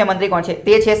ઉપમુખ્યમંત્રી કોણ છે?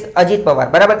 તે છે અજીત પવાર,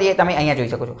 બરાબર. તે તમે અહીંયા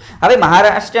જોઈ શકો છો. હવે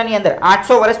મહારાષ્ટ્રની અંદર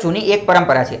 800 વર્ષ જૂની એક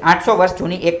પરંપરા છે, 800 વર્ષ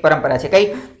જૂની એક પરંપરા છે. કઈ?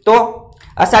 તો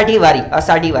અષાઢી વારી.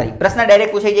 અષાઢી વારી પ્રશ્ન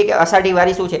ડાયરેક્ટ પૂછાઈ જાય કે અષાઢી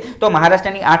વારી શું છે? તો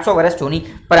મહારાષ્ટ્રની 800 વર્ષ જૂની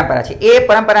પરંપરા છે. એ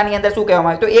પરંપરાની અંદર શું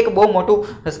કહેવામાં આવે? તો એક બહુ મોટું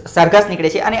સરઘસ નીકળે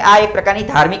છે, અને આ એક પ્રકારની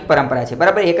ધાર્મિક પરંપરા છે,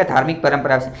 બરાબર. એક ધાર્મિક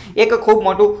પરંપરા છે, એક ખૂબ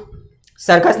મોટું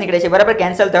સરઘસ નીકળે છે, બરાબર.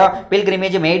 Cancel the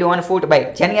pilgrimage made on foot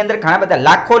by, જેની અંદર ઘણા બધા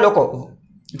લાખો લોકો,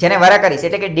 જેને વારાકરીશ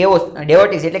એટલે કે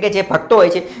ડેવોટીસ એટલે કે જે ભક્તો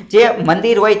હોય છે, જે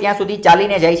મંદિર હોય ત્યાં સુધી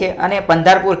ચાલીને જાય છે, અને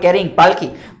પંધારપુર કેરિંગ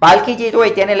પાલખી જે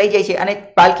હોય તેને લઈ જાય છે, અને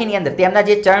પાલખીની અંદર તેમના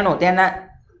જે ચરણો,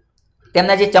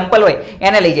 તેમના જે ચંપલ હોય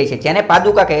એને લઈ જાય છે, જેને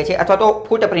પાદુકા કહે છે અથવા તો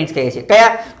ફૂટપ્રિન્ટ્સ કહે છે.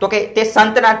 કયા? તો કે તે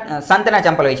સંતના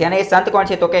ચંપલ હોય છે, અને એ સંત કોણ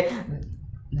છે? તો કે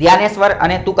ધ્યાનેશ્વર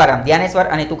અને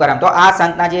તુકારામ. તો આ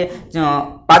સંતના જે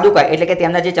પાદુકા એટલે કે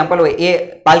તેમના જે ચંપલ હોય એ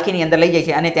પાલખીની અંદર લઈ જાય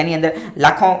છે, અને તેની અંદર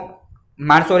લાખો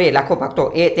માણસો રે, લાખો ભક્તો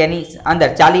એ તેની અંદર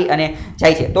ચાલી અને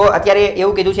જાય છે. તો અત્યારે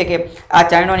એવું કીધું છે કે આ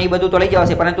ચરણો ને એ બધું તો લઈ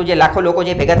જવાશે, પરંતુ જે લાખો લોકો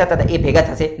જે ભેગા થતા હતા એ ભેગા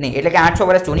થશે નહીં. એટલે કે 800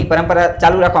 વર્ષ જૂની પરંપરા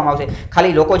ચાલુ રાખવામાં આવશે,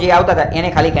 ખાલી લોકો જે આવતા હતા એને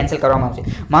ખાલી કેન્સલ કરવામાં આવશે.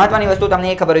 મહત્વની વસ્તુ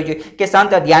તમને એ ખબર હોવી જોઈએ કે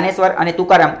સંત ધ્યાનેશ્વર અને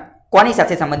તુકારામ કોની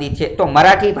સાથે સંબંધિત છે? તો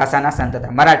મરાઠી ભાષાના સંત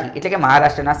હતા. મરાઠી એટલે કે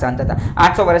મહારાષ્ટ્રના સંત હતા.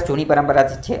 800 વર્ષ જૂની પરંપરા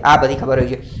છે, આ બધી ખબર હોવી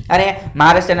જોઈએ. અને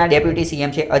મહારાષ્ટ્રના ડેપ્યુટી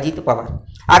સીએમ છે અજીત પવાર.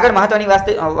 આગળ મહત્વની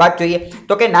વાત જોઈએ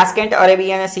તો કે નાસ્કેન્ટ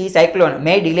અરેબિયન સી સાયક્લોન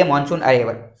મે ડિલે મોન્સૂન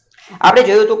અરેવલ. આપણે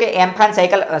જોયું હતું કે એમ્ફાન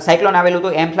સાયક્લોન આવેલું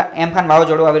હતું, એમ્ફાન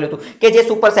વાવાઝોડું આવેલું હતું કે જે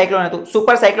સુપર સાયક્લોન હતું.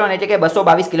 સુપર સાયક્લોન એટલે કે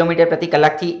 222 કિલોમીટર પ્રતિ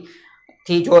કલાકથી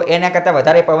થી જો એના કરતાં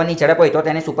વધારે પવનની ઝડપ હોય તો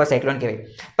તેને સુપર સાયક્લોન કહેવાય.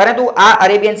 પરંતુ આ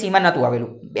અરેબિયન સીમાં નહોતું આવેલું.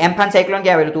 એમ્ફાન સાયક્લોન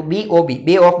ક્યાં આવેલું હતું? BOB,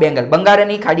 બે ઓફ બેંગાલ,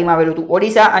 બંગાળની ખાડીમાં આવેલું હતું.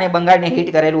 ઓડિશા અને બંગાળને હિટ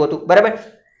કરેલું હતું. બરાબર.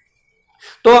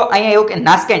 તો અહીંયા એવું કે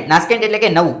નાસ્કેન્ટ એટલે કે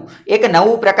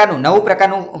નવું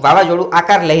પ્રકારનું વાવાઝોડું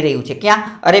આકાર લઈ રહ્યું છે. ક્યાં?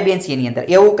 અરેબિયન સીની અંદર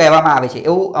એવું કહેવામાં આવે છે.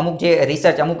 એવું અમુક જે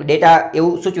રિસર્ચ, અમુક ડેટા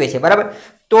એવું સૂચવે છે. બરાબર.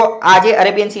 તો આ જે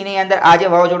અરેબિયન સીની અંદર આ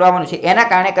જે વાવાઝોડું આવવાનું છે એના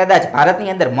કારણે કદાચ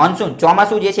ભારતની અંદર મોન્સૂન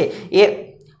ચોમાસું જે છે એ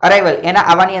અરાઇવલ એના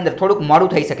આવવાની અંદર થોડુંક મોડું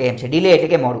થઈ શકે એમ છે. ડિલે એટલે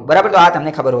કે મોડું. બરાબર. તો આ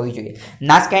તમને ખબર હોવી જોઈએ.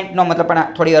 નાસ્કેન્ટનો મતલબ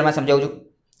પણ થોડી વારમાં સમજાવું છું.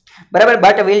 બરાબર.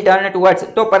 બટ વિલ ટર્ન ટુવર્ડ્સ,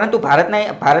 તો પરંતુ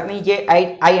ભારતની જે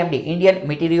IMD ઇન્ડિયન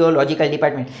મિટીરિયોલોજીકલ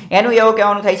ડિપાર્ટમેન્ટ એનું એવું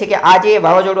કહેવાનું થાય છે કે આ જે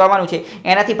વાવાઝોડું આવવાનું છે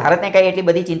એનાથી ભારતને કંઈ એટલી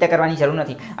બધી ચિંતા કરવાની જરૂર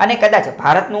નથી. અને કદાચ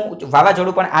ભારતનું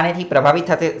વાવાઝોડું પણ આનેથી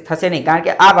પ્રભાવિત થશે નહીં, કારણ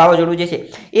કે આ વાવાઝોડું જે છે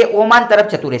એ ઓમાન તરફ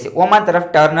જતું રહેશે. ઓમાન તરફ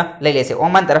ટર્ન લઈ લેશે,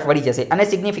 ઓમાન તરફ વળી જશે અને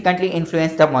સિગ્નિફિકન્ટલી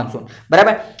ઇન્ફ્લુએન્સ ધ મોન્સૂન.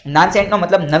 બરાબર. નાનસેન્ટનો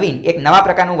મતલબ નવીન, એક નવા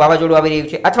પ્રકારનું વાવાઝોડું આવી રહ્યું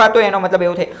છે, અથવા તો એનો મતલબ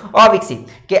એવો થાય અવિકસિત,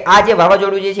 કે આ જે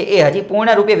વાવાઝોડું જે છે એ હજી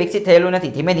પૂર્ણ રૂપે વિકસિત થયેલું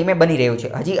નથી, ધીમે ધીમે બની રહ્યું છે,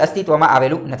 હજી અસ્તિત્વમાં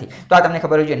આવેલું નથી. તો આ તમને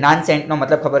ખબર હોવી જોઈએ. નાનસેન્ટનો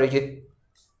મતલબ ખબર હોવી જોઈએ.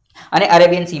 અને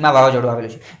અરેબિયન સીમાં વાવાઝોડું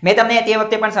આવેલું છે. મેં તમને તે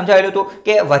વખતે પણ સમજાવેલું હતું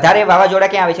કે વધારે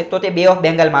વાવાઝોડા ક્યાં આવે છે તો તે બે ઓફ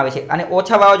બેંગાલમાં આવે છે, અને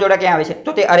ઓછા વાવાઝોડા ક્યાં આવે છે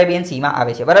તો તે અરેબિયન સીમાં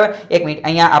આવે છે. બરાબર. એક મિનિટ,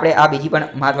 અહીંયા આપણે આ બીજી પણ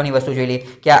મહત્વની વસ્તુ જોઈ લઈએ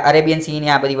કે આ અરેબિયન સી ની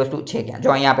આ બધી વસ્તુ છે ક્યાં.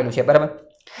 જો અહીંયા આપેલું છે. બરાબર.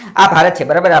 આ ભારત છે.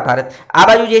 બરાબર. આ ભારત, આ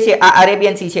બાજુ જે છે આ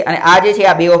અરેબિયન સી છે, અને આ જે છે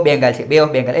આ બે ઓફ બેંગાલ છે. બે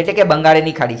ઓફ બેંગાલ એટલે કે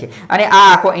બંગાળની ખાડી છે, અને આ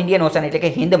આખો ઇન્ડિયન ઓશન એટલે કે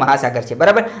હિન્દ મહાસાગર છે.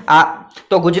 બરાબર. આ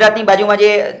તો ગુજરાતની બાજુમાં જે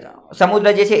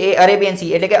સમુદ્ર જે છે એ અરેબિયન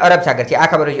સી એટલે કે અરબ સાગર છે. આ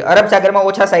ખબર હોય છે. અરબ સાગરમાં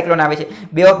ઓછા સાયક્લોન આવે છે,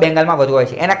 બે ઓફ બેંગાલમાં વધુ હોય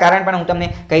છે. એના કારણ પણ હું તમને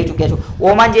કહી ચૂક્યા છું.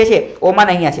 ઓમાન જે છે, ઓમાન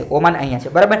અહીંયા છે, ઓમાન અહીંયા છે.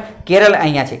 બરાબર. કેરળ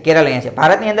અહીંયા છે, કેરળ અહીંયા છે.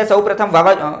 ભારતની અંદર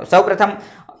સૌપ્રથમ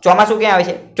ચોમાસું ક્યાં આવે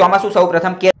છે? ચોમાસું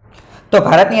સૌપ્રથમ તો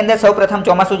ભારતની અંદર સૌપ્રથમ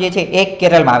ચોમાસું જે છે એ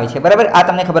કેરળમાં આવે છે. બરાબર. આ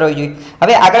તમને ખબર હોવી જોઈએ.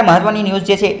 હવે આગળ મહત્વની ન્યૂઝ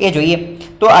જે છે એ જોઈએ.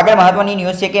 તો આગળ મહત્વની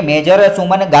ન્યૂઝ છે કે મેજર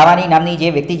સુમન ગાવાની નામની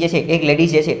જે વ્યક્તિ જે છે, એક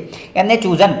લેડીઝ જે છે, એમને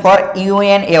ચૂઝન four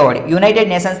UN award,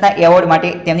 United નેશન્સના award માટે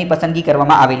તેમની પસંદગી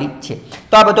કરવામાં આવેલી છે.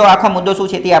 તો આ બધો આખો મુદ્દો શું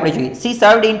છે તે આપણે જોઈએ. C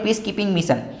સર્વડ in peace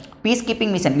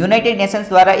keeping mission, United Nations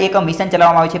દ્વારા એક મિશન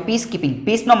ચલાવવામાં આવે છે પીસ કીપિંગ.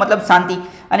 પીસનો મતલબ શાંતિ,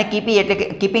 અને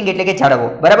કીપિંગ એટલે કે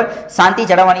જાળવવો. બરાબર. શાંતિ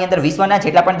જાળવવાની અંદર વિશ્વના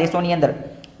જેટલા પણ દેશોની અંદર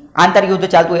આંતરયુદ્ધ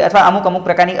ચાલતું હોય અથવા અમુક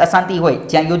પ્રકારની અશાંતિ હોય,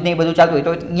 જ્યાં યુદ્ધ ને એ બધું ચાલતું હોય,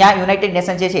 તો ત્યાં યુનાઇટેડ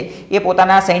નેશન જે છે એ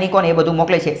પોતાના સૈનિકોને એ બધું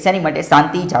મોકલે છે. શેની માટે?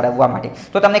 શાંતિ જાળવવા માટે.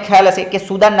 તો તમને ખ્યાલ હશે કે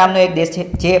સુદાન નામનો એક દેશ છે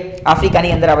જે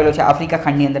આફ્રિકાની અંદર આવેલો છે, આફ્રિકા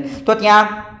ખંડની અંદર. તો ત્યાં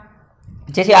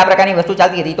જે છે આ પ્રકારની વસ્તુ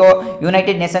ચાલતી હતી. તો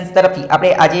યુનાઇટેડ નેશન્સ તરફથી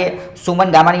આપણે આજે સુમન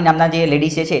ગામાની નામના જે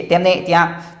લેડીઝ છે તેમને ત્યાં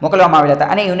મોકલવામાં આવેલા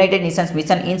હતા, અને United Nations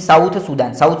mission in south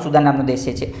Sudan નામનો દેશ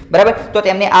છે. બરાબર. તો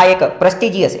તેમને આ એક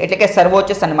પ્રેસ્ટિજિયસ એટલે કે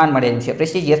સર્વોચ્ચ સન્માન મળેલું છે.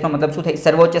 પ્રેસ્ટિજિયસનો મતલબ શું થાય?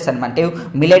 સર્વોચ્ચ સન્માન. તેવું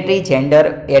military gender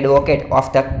advocate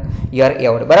of the year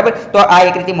award. બરાબર. તો આ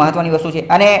એક રીતે મહત્વની વસ્તુ છે,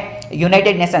 અને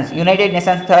યુનાઇટેડ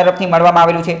નેશન્સ તરફથી મળવામાં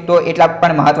આવેલું છે, તો એટલા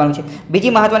પણ મહત્વનું છે.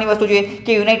 બીજી મહત્વની વસ્તુ જોઈએ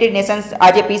કે યુનાઇટેડ નેશન્સ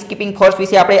આજે પીસ કીપિંગ ફોર્સ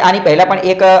વિશે આપણે આની પહેલા પણ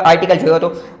એક આર્ટિકલ જોયો હતો,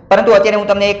 પરંતુ અત્યારે હું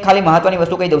તમને એક ખાલી મહત્વની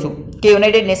વસ્તુ કહી દઉં છું કે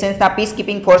યુનાઇટેડ નેશન્સના પીસ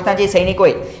કીપિંગ ફોર્સના જે સૈનિકો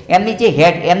હોય એમની જે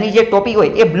હેડ, એમની જે ટોપી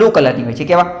હોય એ બ્લુ કલરની હોય છે.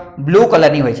 કેવા? બ્લુ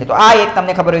કલરની હોય છે. તો આ એક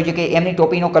તમને ખબર હોય છે કે એમની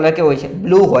ટોપીનો કલર કેવો હોય છે?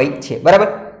 બ્લુ હોય છે. બરાબર.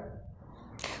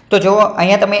 તો જો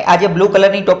અહીંયા તમે આ જે બ્લુ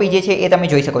કલરની ટોપી જે છે એ તમે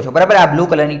જોઈ શકો છો. બરાબર. આ બ્લુ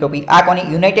કલરની ટોપી આ કોની?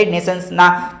 યુનાઇટેડ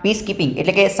નેશન્સના પીસ કીપિંગ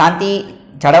એટલે કે શાંતિ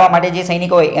જાળવવા માટે જે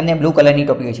સૈનિકો હોય એમને બ્લુ કલરની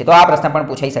ટોપી હોય છે. તો આ પ્રશ્ન પણ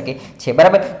પૂછાઈ શકે છે.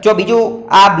 બરાબર. જો બીજું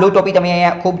આ બ્લુ ટોપી તમે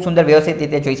અહીંયા ખૂબ સુંદર વ્યવસ્થિત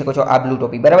રીતે જોઈ શકો છો. આ બ્લુ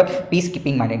ટોપી. બરાબર. પીસ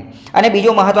કીપિંગ માટેની. અને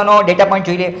બીજો મહત્વનો ડેટા પોઈન્ટ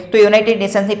જોઈ લે તો યુનાઇટેડ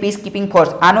નેશન્સની પીસ કીપિંગ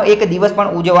ફોર્સ આનો એક દિવસ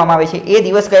પણ ઉજવવામાં આવે છે. એ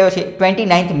દિવસ કયો છે?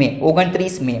 29 મે,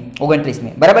 29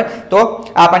 મે. બરાબર. તો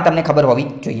આ પણ તમને ખબર હોવી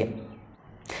જોઈએ.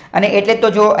 અને એટલે તો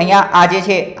જો અહીંયા આ જે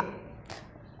છે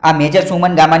આ મેજર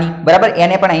સુમન ગામાની, બરાબર,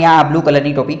 એને પણ અહીંયા આ બ્લુ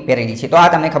કલરની ટોપી પહેરેલી છે. તો આ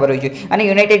તમને ખબર હોવી જોઈએ. અને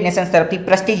યુનાઇટેડ નેશન્સ તરફથી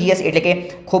પ્રેસ્ટિજિયસ એટલે કે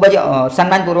ખૂબ જ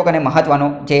સન્માનપૂર્વક અને મહત્વનો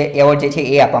જે એવોર્ડ જે છે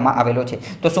એ આપવામાં આવેલો છે.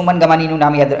 તો સુમન ગામાનીનું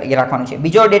નામ યાદ રાખવાનું છે.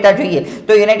 બીજો ડેટા જોઈએ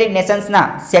તો યુનાઇટેડ નેશન્સના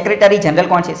સેક્રેટરી જનરલ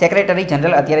કોણ છે? સેક્રેટરી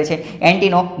જનરલ અત્યારે છે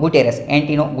એન્ટિનો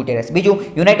ગુટેરેસ. બીજું,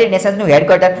 યુનાઇટેડ નેશન્સનું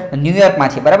હેડક્વાર્ટર ન્યુયોર્કમાં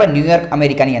છે. બરાબર. ન્યુયોર્ક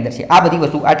અમેરિકાની અંદર છે. આ બધી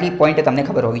વસ્તુ, આટલી પોઈન્ટ તમને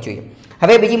ખબર હોવી જોઈએ.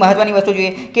 હવે બીજી મહત્વની વસ્તુ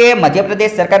જોઈએ કે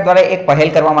મધ્યપ્રદેશ સરકાર દ્વારા એક પહેલ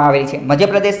કરવામાં આવેલી છે.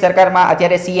 મધ્યપ્રદેશ સરકારમાં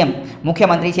અત્યારે સીએમ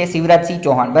મુખ્યમંત્રી છે શિવરાજસિંહ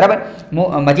ચૌહાણ. બરાબર.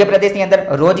 મધ્યપ્રદેશની અંદર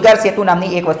રોજગાર સેતુ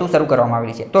નામની એક વસ્તુ શરૂ કરવામાં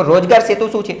આવેલી છે. તો રોજગાર સેતુ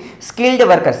શું છે? સ્કિલ્ડ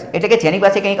વર્કર્સ એટલે કે જેની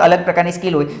પાસે કંઈક અલગ પ્રકારની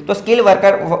સ્કિલ હોય, તો સ્કિલ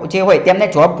વર્કર જે હોય તેમને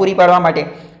જોબ પૂરી પાડવા માટે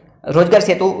રોજગાર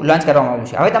સેતુ લોન્ચ કરવામાં આવ્યું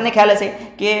છે. હવે તમને ખ્યાલ હશે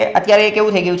કે અત્યારે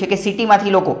કેવું થઈ ગયું છે કે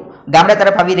સિટીમાંથી લોકો ગામડા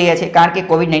તરફ આવી રહ્યા છે, કારણ કે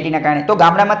COVID-19ના કારણે. તો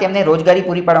ગામડામાં તેમને રોજગારી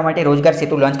પૂરી પાડવા માટે રોજગાર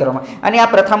સેતુ લોન્ચ કરવામાં, અને આ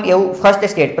ફર્સ્ટ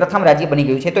સ્ટેટ, પ્રથમ રાજ્ય બની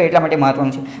ગયું છે. તો એટલા માટે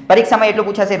મહત્વનું છે. પરીક્ષામાં એટલું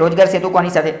પૂછાશે રોજગાર સેતુ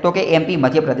કોની સાથે? તો કે MP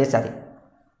મધ્યપ્રદેશ સાથે.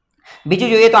 બીજું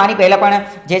જોઈએ તો આની પહેલાં પણ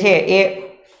જે છે એ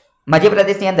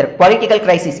મધ્યપ્રદેશની અંદર પોલિટિકલ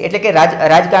ક્રાઇસિસ એટલે કે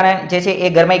રાજકારણ જે છે એ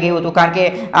ગરમાઈ ગયું હતું, કારણ કે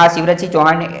આ શિવરાજસિંહ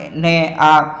ચૌહાણને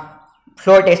આ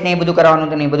ફ્લોર ટેસ્ટ ને એ બધું કરવાનું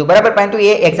તો નહીં બધું બરાબર, પરંતુ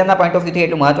એ એક્ઝામના પોઈન્ટ ઓફ વ્યૂથી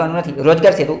એટલું મહત્વનું નથી.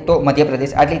 રોજગાર સેતુ તો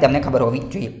મધ્યપ્રદેશ, આટલી તમને ખબર હોવી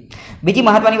જોઈએ. બીજી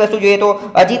મહત્વની વસ્તુ જોઈએ તો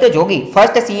અજીત જોગી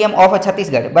ફર્સ્ટ સીએમ ઓફ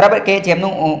છત્તીસગઢ, બરાબર, કે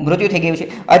જેમનું મૃત્યુ થઈ ગયું છે.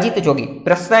 અજીત જોગી,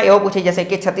 પ્રશ્ન એવો પૂછાઈ જશે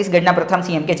કે છત્તીસગઢના પ્રથમ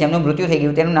સીએમ કે જેમનું મૃત્યુ થઈ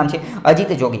ગયું તેનું નામ છે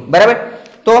અજીત જોગી, બરાબર.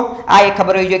 તો આ એક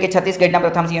ખબર હોવી જોઈએ કે છત્તીસગઢના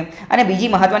પ્રથમ સીએમ. અને બીજી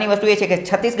મહત્વની વસ્તુ એ છે કે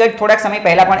છત્તીસગઢ થોડાક સમય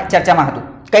પહેલાં પણ ચર્ચામાં હતું.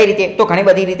 કઈ રીતે? તો ઘણી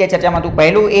બધી રીતે ચર્ચામાં હતું.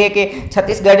 પહેલું એ કે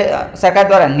છત્તીસગઢ સરકાર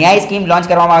દ્વારા ન્યાય સ્કીમ લોન્ચ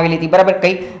કરવામાં આવેલી હતી, બરાબર.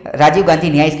 કઈ? રાજીવ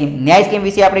ગાંધી ન્યાય સ્કીમ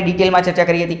વિશે આપણે ડિટેલમાં ચર્ચા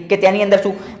કરી હતી કે તેની અંદર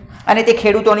શું, અને તે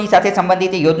ખેડૂતોની સાથે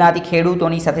સંબંધિત યોજના હતી.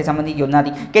 ખેડૂતોની સાથે સંબંધિત યોજના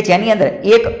હતી કે જેની અંદર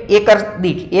એક એકર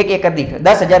દીઠ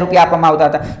 10,000 રૂપિયા આપવામાં આવતા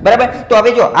હતા, બરાબર. તો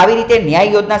હવે જો આવી રીતે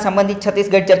ન્યાય યોજના સંબંધિત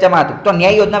છત્તીસગઢ ચર્ચામાં હતું તો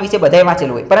ન્યાય યોજના વિશે બધાએ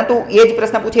વાંચેલું હોય, પરંતુ એ જ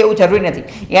પ્રશ્ન પૂછે એવું જરૂરી નથી.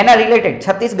 એના રિલેટેડ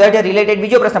છત્તીસગઢ રિલેટેડ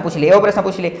બીજો પ્રશ્ન પૂછી લે, એવો પ્રશ્ન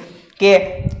પૂછી લે કે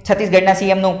છત્તીસગઢના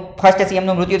સીએમનું ફર્સ્ટ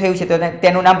સીએમનું મૃત્યુ થયું છે તો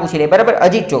તેનું નામ પૂછી લે, બરાબર.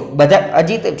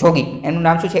 અજીત જોગી, એનું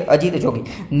નામ શું છે? અજીત જોગી.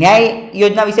 ન્યાય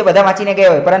યોજના વિશે બધા વાંચીને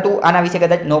ગયા હોય, પરંતુ આના વિશે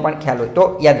કદાચ નો પણ ખ્યાલ હોય, તો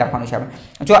યાદ રાખવાનું છે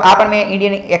આપણે. જો આ પણ મેં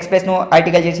ઇન્ડિયન એક્સપ્રેસનું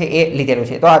આર્ટિકલ જે છે એ લીધેલું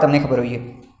છે, તો આ તમને ખબર હોવી જોઈએ.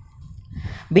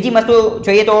 બીજી વસ્તુ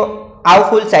જોઈએ તો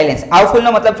આવફુલ સાયલેન્સ.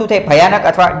 આવફુલનો મતલબ શું થાય? ભયાનક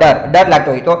અથવા ડર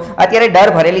લાગતો હોય. તો અત્યારે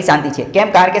ડર ભરેલી શાંતિ છે.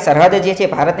 કેમ? કારણ કે સરહદ જે છે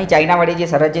ભારતની ચાઇનાવાળી જે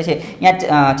સરહદ જે છે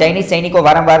ત્યાં ચાઇનીઝ સૈનિકો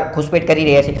વારંવાર ઘૂસપેઠ કરી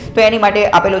રહ્યા છે. તો એની માટે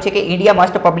આપેલું છે કે ઇન્ડિયા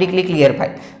મસ્ટ પબ્લિકલી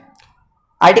ક્લિયરફાય.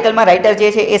 આર્ટિકલમાં રાઇટર જે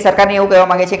છે એ સરકારને એવું કહેવા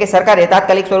માંગે છે કે સરકારે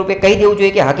તાત્કાલિક સ્વરૂપે કહી દેવું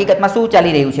જોઈએ કે હકીકતમાં શું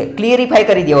ચાલી રહ્યું છે. ક્લિયરિફાઈ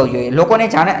કરી દેવું જોઈએ, લોકોને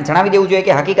જણાવી દેવું જોઈએ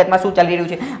કે હકીકતમાં શું ચાલી રહ્યું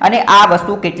છે અને આ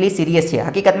વસ્તુ કેટલી સિરિયસ છે.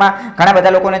 હકીકતમાં ઘણા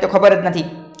બધા લોકોને તો ખબર જ નથી,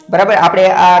 બરાબર. આપણે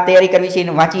આ તૈયારી કરવી છે,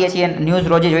 વાંચીએ છીએ, ન્યૂઝ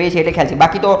રોજે જોઈએ છીએ એટલે ખ્યાલ છે.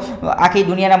 બાકી તો આખી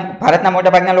દુનિયાના ભારતના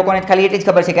મોટાભાગના લોકોને ખાલી એટલી જ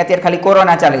ખબર છે કે અત્યારે ખાલી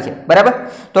કોરોના ચાલે છે, બરાબર.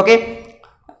 તો કે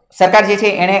સરકાર જે છે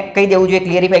એણે કહી દેવું જોઈએ,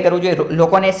 ક્લિયરિફાઈ કરવું જોઈએ,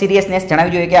 લોકોને સિરિયસનેસ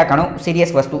જણાવવી જોઈએ કે આ ઘણું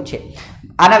સિરિયસ વસ્તુ છે.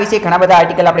 આના વિશે ઘણા બધા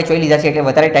આર્ટિકલ આપણે જોઈ લીધા છે એટલે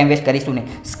વધારે ટાઈમ વેસ્ટ કરીશું નહીં.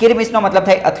 સ્કિરમિશનો મતલબ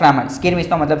થાય અથડામણ.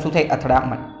 સ્કિરમિશનો મતલબ શું થાય?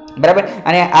 અથડામણ, બરાબર.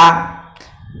 અને આ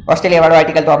ઓસ્ટ્રેલિયાવાળો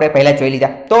આર્ટિકલ તો આપણે પહેલાં જ જોઈ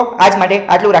લીધા. તો આજ માટે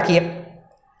આટલું રાખીએ,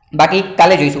 બાકી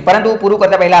કાલે જોઈશું. પરંતુ પૂરું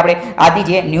કરતા પહેલાં આપણે આજની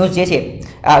જે ન્યૂઝ જે છે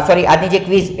આજની જે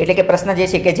ક્વિઝ એટલે કે પ્રશ્ન જે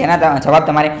છે કે જેના જવાબ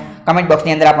તમારે કમેન્ટ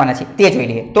બોક્સની અંદર આપવાના છે તે જોઈ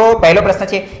લઈએ. તો પહેલો પ્રશ્ન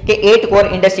છે કે 8 કોર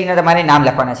ઇન્ડસ્ટ્રીના તમારે નામ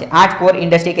લખવાના છે. 8 કોર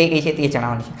ઇન્ડસ્ટ્રી કઈ કઈ છે તે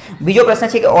જણાવવાની છે. બીજો પ્રશ્ન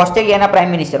છે કે ઓસ્ટ્રેલિયાના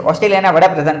પ્રાઇમ મિનિસ્ટર, ઓસ્ટ્રેલિયાના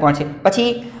વડાપ્રધાન કોણ છે. પછી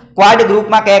ક્વાડ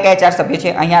ગ્રુપમાં કયા કયા 4 સભ્યો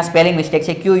છે? અહીંયા સ્પેલિંગ મિસ્ટેક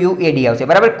છે, QUAD આવશે,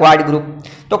 બરાબર. ક્વાડ ગ્રુપ,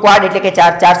 તો ક્વાડ એટલે કે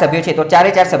 4 સભ્યો છે, તો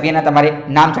 4 સભ્યના તમારે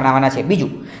નામ જણાવવાના છે.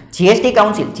 બીજું જીએસટી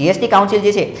કાઉન્સિલ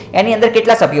જે છે એની અંદર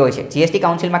કેટલા સભ્યો હોય છે? જીએસટી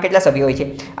કાઉન્સિલમાં કેટલા સભ્યો હોય છે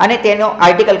અને તેનો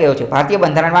આર્ટિકલ કયો છે? ભારતીય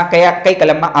બંધારણમાં કઈ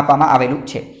કલમમાં આપવામાં આવેલું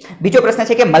છે. બીજો પ્રશ્ન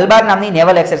છે કે મલબાર નામની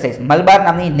નેવલ એક્સરસાઇઝ, મલબાર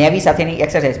નામની નેવી સાથેની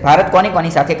એક્સરસાઇઝ ભારત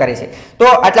કોની સાથે કરે છે? તો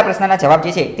આટલા પ્રશ્નના જવાબ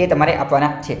જે છે તે તમારે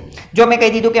આપવાના છે. જો મેં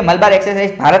કહી દીધું કે મલબાર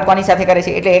એક્સરસાઇઝ ભારત કોની સાથે કરે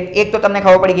છે એટલે એક તો તમને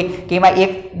ખબર પડી ગઈ કે એમાં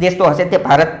એક દેશ તો હશે તે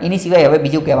ભારત, એની સિવાય હવે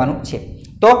બીજું કહેવાનું છે.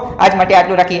 તો આજ માટે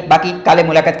આટલું રાખીએ, બાકી કાલે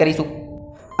મુલાકાત કરીશું.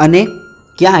 અને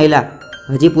ક્યાં આવેલા?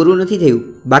 હજી પૂરું નથી થયું,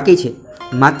 બાકી છે.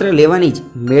 માત્ર લેવાની જ,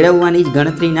 મેળવવાની જ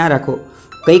ગણતરી ના રાખો,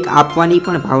 કંઈક આપવાની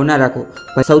પણ ભાવના રાખો.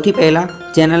 સૌથી પહેલાં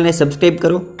ચેનલને સબસ્ક્રાઈબ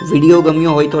કરો, વિડીયો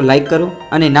ગમ્યો હોય તો લાઈક કરો,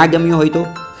 અને ના ગમ્યો હોય તો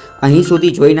અહીં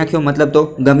સુધી જોઈ નાખ્યો મતલબ તો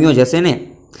ગમ્યો જ હશે ને.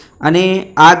 અને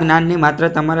આ જ્ઞાનને માત્ર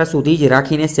તમારા સુધી જ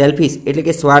રાખીને સેલ્ફિશ એટલે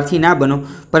કે સ્વાર્થી ના બનો,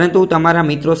 પરંતુ તમારા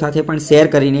મિત્રો સાથે પણ શેર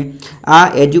કરીને આ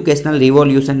એજ્યુકેશનલ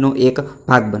રિવોલ્યુશનનો એક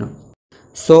ભાગ બનો.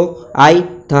 So, I,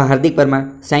 the Hardik Parmar,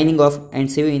 signing off and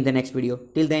see you in the next video.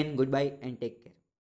 Till then, goodbye and take care.